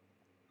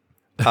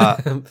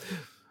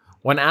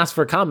 When asked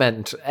for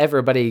comment,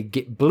 everybody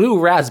blew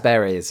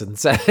raspberries and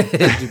said,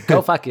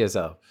 go fuck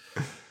yourself.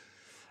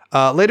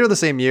 Later the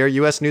same year,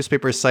 U.S.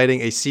 newspapers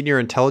citing a senior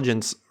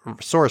intelligence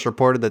source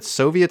reported that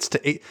Soviets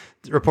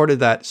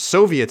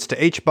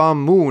to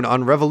H-bomb moon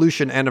on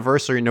Revolution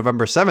anniversary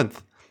November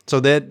 7th. So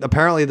that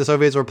apparently the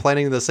Soviets were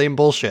planning the same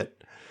bullshit.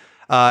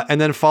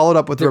 And then followed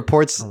up with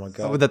reports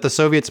that the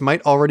Soviets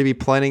might already be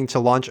planning to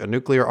launch a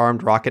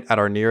nuclear-armed rocket at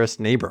our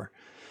nearest neighbor.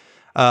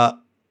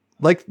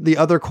 Like the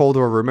other Cold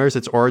War rumors,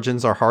 its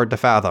origins are hard to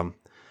fathom.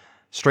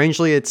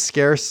 Strangely, it's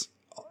scarce.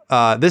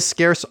 This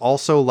scarce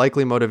also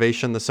likely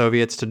motivation the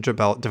Soviets to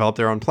develop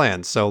their own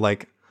plans. So,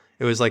 like,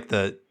 it was like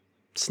the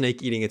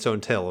snake eating its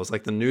own tail. It was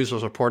like the news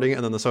was reporting,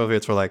 and then the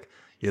Soviets were like,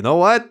 you know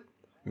what?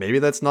 Maybe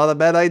that's not a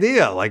bad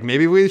idea. Like,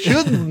 maybe we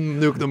should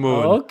nuke the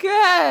moon.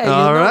 Okay.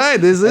 All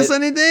right. Is this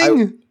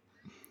anything?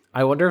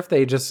 I wonder if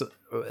they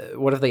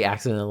what if they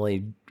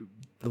accidentally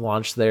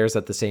launched theirs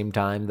at the same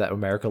time that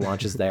America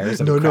launches theirs?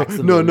 And No. And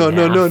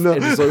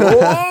just like,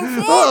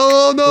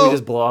 Oh, no. We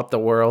just blow up the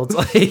world.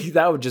 Like,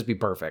 that would just be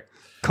perfect.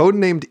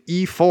 Codenamed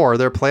E4,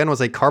 their plan was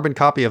a carbon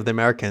copy of the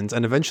Americans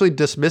and eventually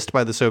dismissed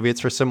by the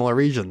Soviets for similar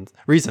reasons.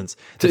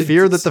 The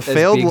fear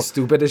that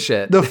stupid as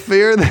shit. The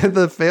fear that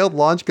the failed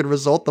launch could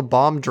result the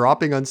bomb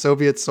dropping on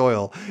Soviet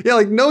soil. Yeah,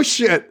 like no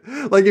shit.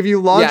 Like if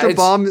you launch a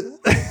bomb,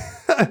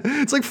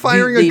 it's like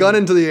firing a gun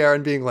into the air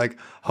and being like,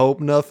 hope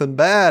nothing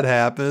bad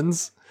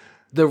happens.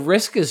 The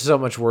risk is so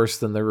much worse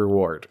than the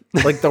reward.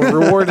 Like, the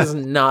reward is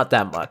not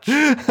that much.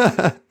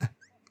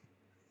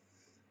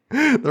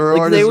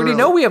 They already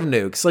know we have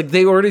nukes. Like,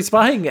 they already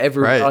spying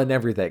on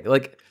everything.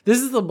 Like, this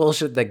is the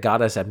bullshit that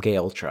got us MK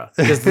Ultra.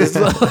 Because this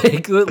is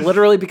like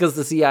literally because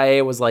the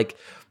CIA was like,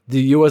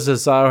 the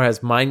USSR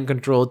has mind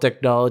control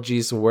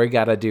technology, so we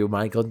gotta do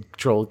mind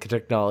control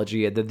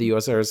technology. And then the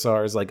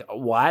USSR is like,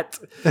 what?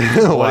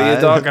 What are you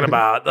talking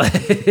about?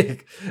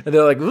 And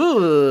they're like,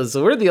 ooh,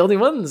 so we're the only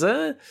ones,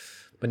 huh?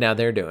 But now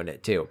they're doing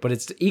it too. But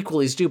it's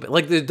equally stupid.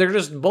 Like, they're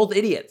just both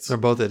idiots. They're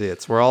both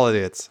idiots. We're all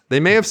idiots. They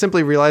may have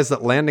simply realized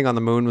that landing on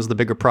the moon was the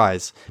bigger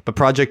prize, but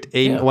Project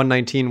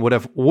A119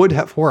 would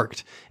have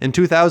worked. In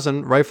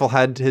 2000, Rifle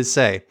had his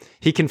say.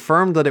 He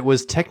confirmed that it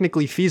was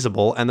technically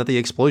feasible and that the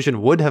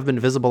explosion would have been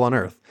visible on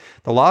Earth.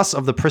 The loss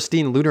of the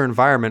pristine lunar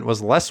environment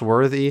was less of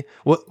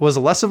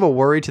a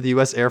worry to the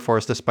U.S. Air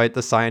Force despite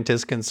the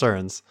scientists'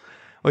 concerns.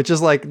 Which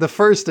is like, the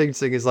first thing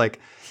is like,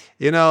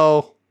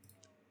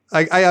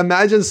 I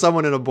imagine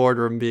someone in a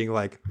boardroom being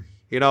like,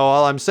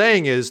 all I'm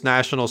saying is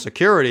national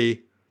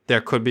security.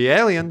 There could be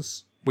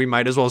aliens. We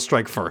might as well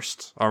strike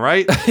first. All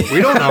right?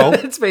 We don't know.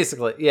 It's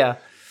basically, yeah.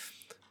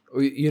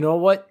 You know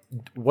what?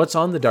 What's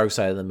on the dark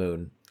side of the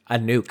moon? A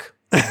nuke.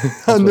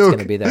 That's what's going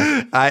to be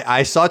there.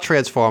 I saw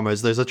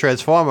Transformers. There's a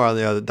Transformer on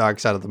the other dark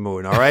side of the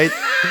moon. All right?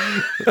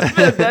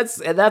 That's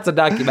a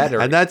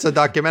documentary. And that's a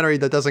documentary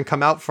that doesn't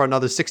come out for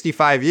another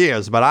 65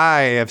 years, but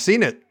I have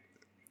seen it.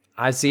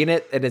 I've seen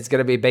it, and it's going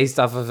to be based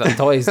off of a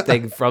Toys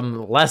thing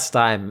from less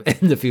time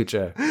in the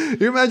future.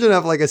 You imagine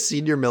have like a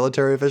senior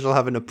military official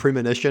having a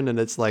premonition, and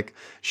it's like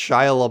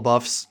Shia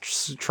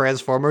LaBeouf's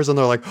Transformers, and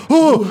they're like,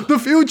 "Oh, the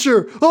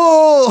future!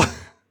 Oh!"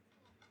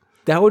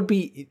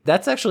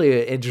 That's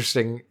actually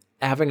interesting.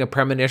 Having a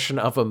premonition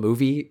of a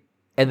movie,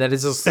 and then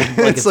it's just like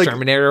it's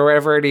Terminator or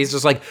whatever, and he's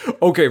just like,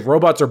 "Okay,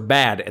 robots are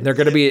bad, and they're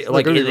going to be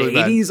like in the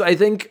 80s, I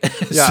think.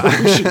 Yeah, so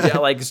we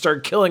should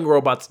start killing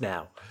robots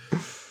now."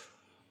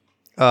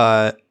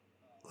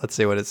 Let's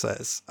see what it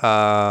says.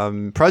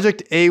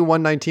 Project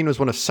A119 was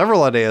one of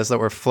several ideas that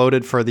were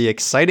floated for the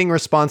exciting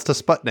response to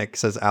Sputnik,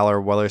 says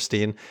Aller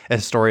Wellerstein, a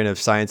historian of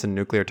science and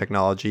nuclear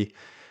technology.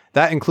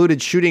 That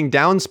included shooting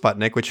down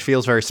Sputnik, which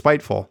feels very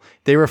spiteful.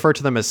 They refer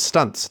to them as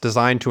stunts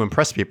designed to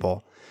impress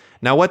people.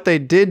 Now, what they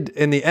did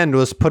in the end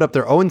was put up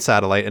their own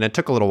satellite, and it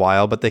took a little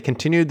while, but they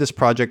continued this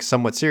project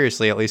somewhat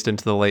seriously, at least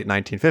into the late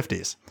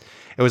 1950s.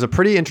 It was a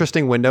pretty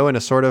interesting window in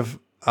a sort of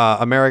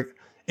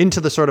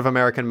into the sort of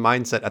American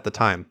mindset at the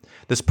time.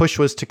 This push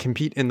was to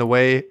compete in a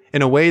way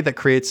that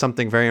creates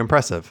something very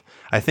impressive.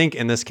 I think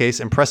in this case,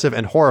 impressive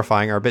and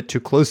horrifying are a bit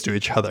too close to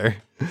each other.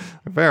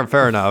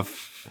 Fair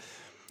enough.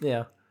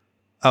 Yeah.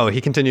 Oh,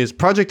 he continues,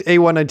 Project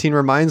A119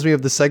 reminds me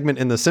of the segment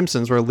in The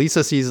Simpsons where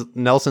Lisa sees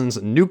Nelson's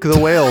Nuke the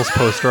Whales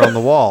poster on the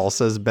wall,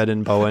 says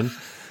Bledin Bowen,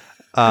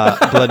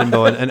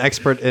 an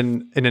expert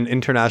in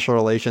international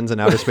relations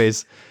and outer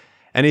space.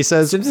 And he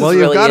says, Simpsons well,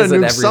 you've got to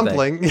nuke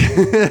something.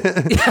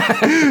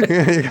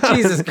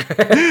 Jesus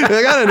Christ.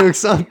 You got to nuke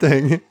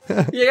something.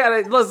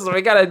 Listen,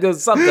 we got to do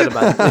something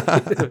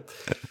about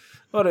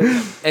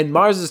it. And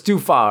Mars is too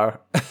far.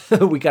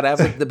 We got to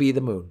have it to be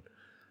the moon.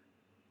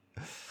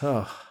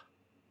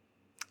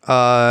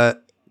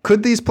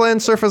 Could these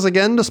plans surface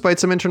again despite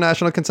some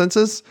international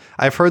consensus?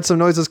 I've heard some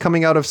noises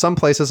coming out of some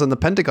places in the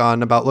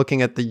Pentagon about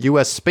looking at the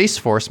U.S. Space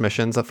Force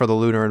missions for the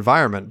lunar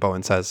environment,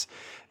 Bowen says.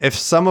 If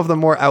some of the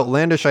more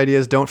outlandish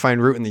ideas don't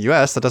find root in the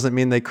U.S., that doesn't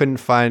mean they couldn't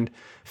find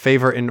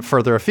favor in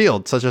further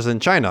afield, such as in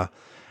China.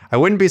 I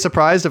wouldn't be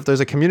surprised if there's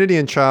a community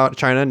in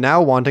China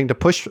now wanting to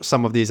push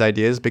some of these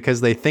ideas because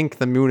they think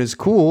the moon is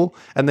cool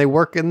and they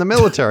work in the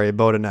military,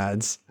 Bowden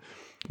adds.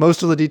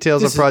 Most of the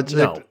details of project...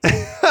 No.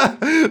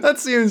 That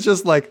seems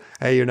just like,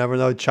 hey, you never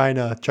know,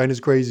 China's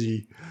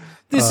crazy.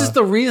 This is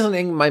the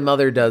reasoning my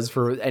mother does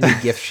for any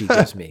gift she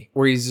gives me,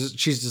 where she's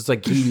just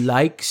like, he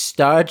likes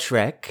Star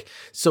Trek,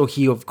 so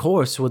he, of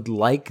course, would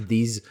like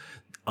these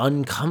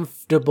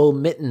uncomfortable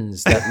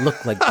mittens that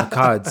look like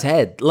Picard's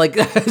head. Like,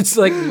 it's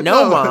like,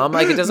 no, Mom,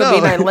 like, it doesn't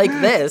mean I like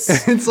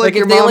this. It's like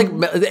if they like,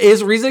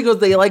 his reasoning goes,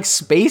 they like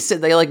space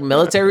and they like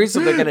military, so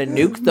they're going to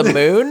nuke the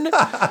moon?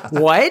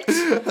 What?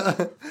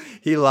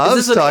 He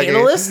loves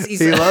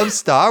He loves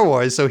Star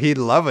Wars, so he'd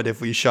love it if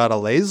we shot a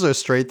laser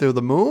straight through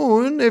the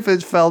moon. If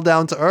it fell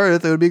down to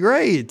Earth, it would be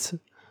great.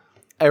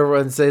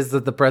 Everyone says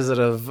that the president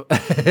of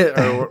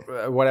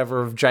or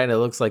whatever of China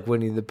looks like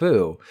Winnie the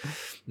Pooh.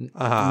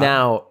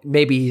 Now,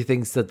 maybe he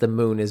thinks that the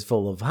moon is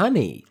full of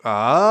honey.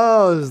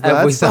 Oh, is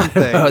that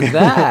something? About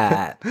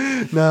that?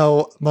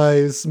 Now,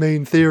 my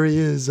main theory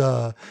is,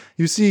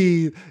 you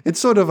see,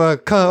 it's sort of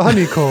a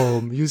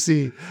honeycomb. You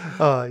see,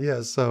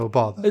 so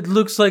bother. It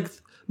looks like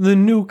the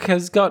nuke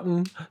has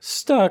gotten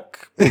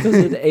stuck because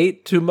it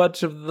ate too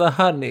much of the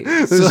honey.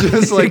 It's so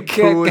just like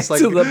Pooh is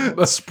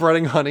like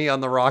spreading honey on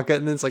the rocket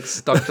and it's like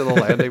stuck to the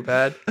landing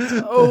pad.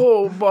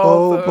 Oh,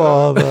 bother. Oh,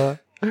 bother.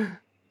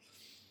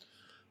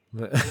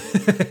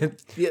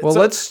 Well,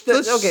 let's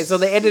okay, so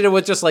they ended it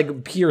with just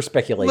like pure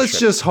speculation. Let's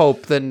just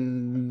hope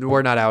then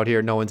we're not out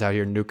here, no one's out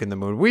here nuking the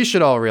moon. We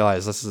should all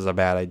realize this is a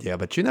bad idea,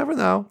 but you never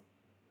know.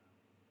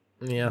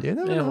 Yeah. You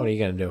never know. What are you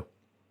going to do?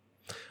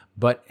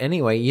 But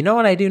anyway, you know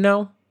what I do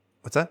know?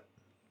 What's that?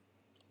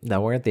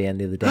 That we're at the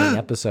end of the dang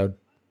episode.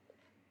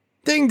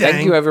 Ding dang.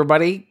 Thank you,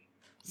 everybody,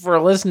 for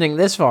listening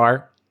this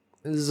far.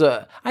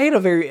 I had a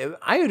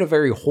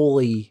very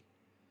holy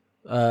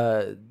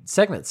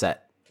segment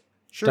set.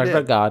 Sure Talked did.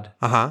 about God,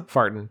 Uh-huh.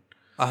 farting,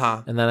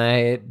 and then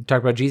I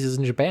talked about Jesus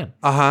in Japan.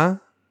 Uh-huh.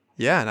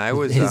 Yeah, and I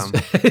was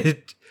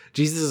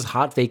Jesus'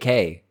 hot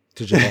vacay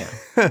to Japan.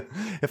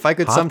 if I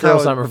could Hot somehow girl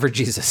summer for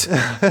Jesus.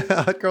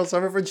 Hot girl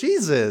summer for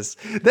Jesus.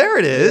 There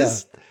it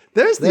is. Yeah.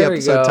 There's the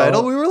episode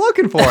title we were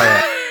looking for.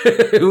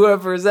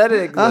 Whoever said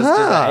it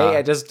hey,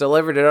 I just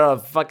delivered it on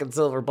a fucking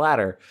silver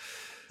platter.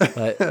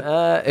 But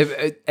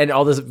and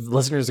all the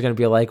listeners are going to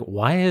be like,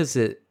 why is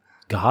it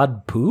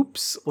God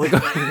poops?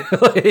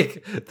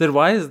 Then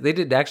why is they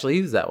didn't actually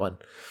use that one?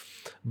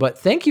 But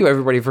thank you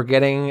everybody for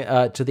getting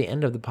to the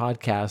end of the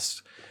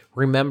podcast.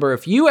 Remember,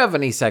 if you have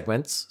any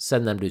segments,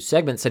 send them to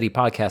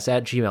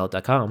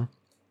segmentcitypodcast@gmail.com.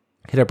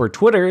 Hit up our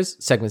Twitters,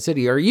 Segment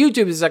City, or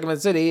YouTube,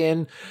 Segment City.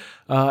 And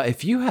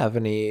if you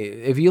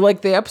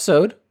like the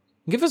episode,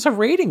 give us a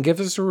rating, give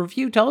us a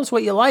review, tell us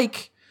what you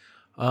like.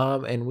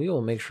 And we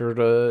will make sure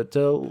to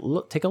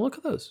take a look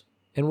at those.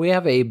 And we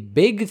have a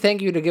big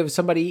thank you to give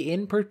somebody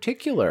in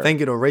particular. Thank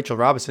you to Rachel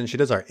Robinson. She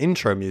does our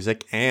intro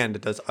music and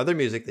does other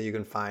music that you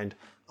can find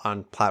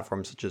on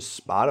platforms such as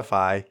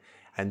Spotify.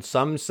 And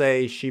some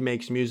say she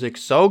makes music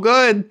so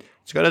good,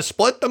 it's going to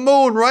split the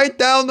moon right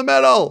down the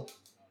middle.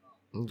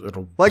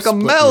 It'll like a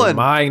split melon. Your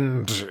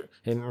mind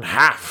in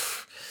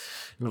half.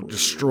 It'll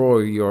destroy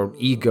your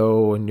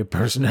ego and your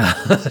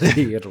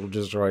personality. It'll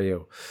destroy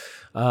you.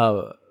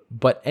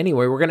 But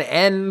anyway, we're going to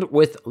end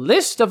with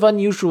List of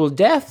Unusual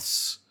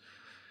Deaths.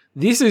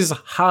 This is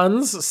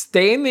Hans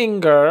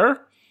Steininger,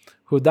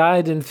 who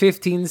died in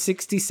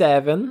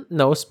 1567.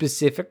 No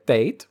specific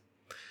date.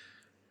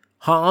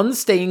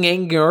 Hans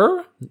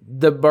Steininger,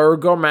 the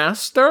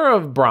Burgomaster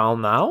of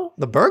Braunau.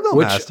 The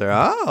Burgomaster,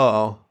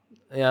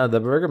 Yeah,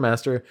 the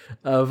Burgomaster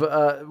of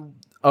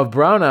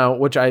Braunau,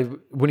 which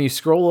when you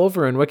scroll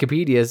over in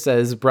Wikipedia, it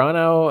says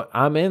Braunau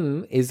am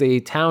Inn is a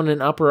town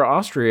in Upper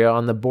Austria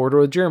on the border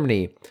with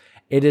Germany.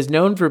 It is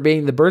known for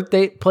being the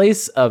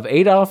birthplace of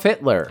Adolf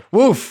Hitler.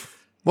 Woof!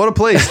 What a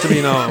place to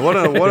be known. What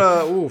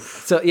a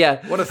oof. So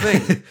yeah, what a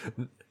thing.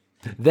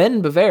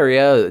 Then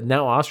Bavaria,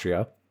 now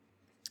Austria,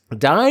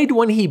 died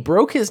when he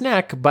broke his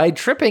neck by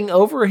tripping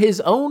over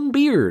his own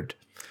beard.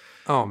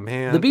 Oh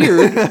man, the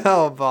beard.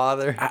 Oh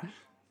bother.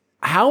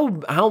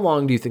 How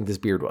long do you think this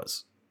beard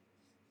was?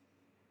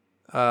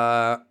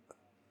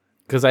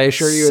 Because I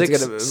assure you,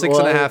 it's gonna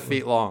 6.5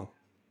 feet long.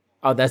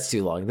 Oh, that's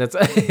too long. That's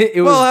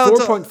it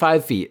was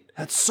 4.5 feet.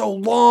 That's so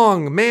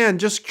long, man.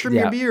 Just trim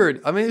your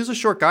beard. I mean, he was a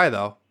short guy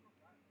though.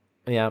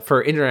 Yeah,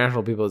 for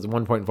international people, it's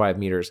 1.5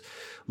 meters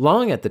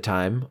long at the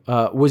time.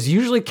 Was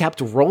usually kept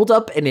rolled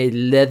up in a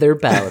leather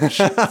pouch.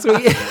 So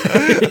he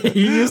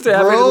used to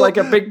have it in like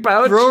a big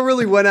pouch. Bro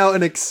really went out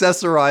and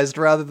accessorized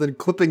rather than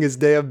clipping his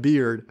damn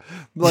beard.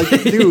 Like,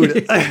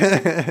 dude.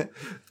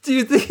 Do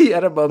you think he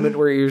had a moment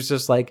where he was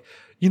just like,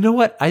 you know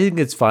what? I think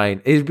it's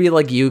fine. It'd be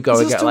like you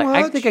going out. Like,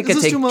 I think I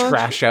could take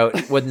trash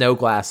out with no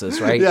glasses,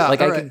 right? Yeah, like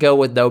I could go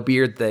with no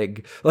beard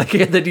thing. Like,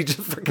 and then he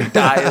just freaking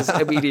dies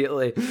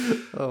immediately.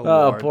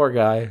 Oh poor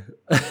guy.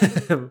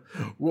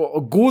 Well,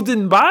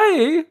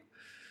 goodbye.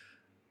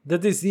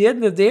 That is the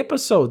end of the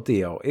episode,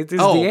 Theo. It is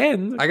the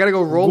end. I gotta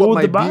go roll up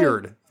my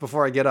beard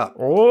before I get up.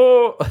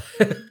 Oh,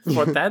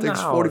 for that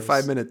takes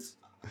 45 minutes.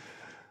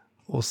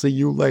 We'll see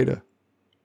you later.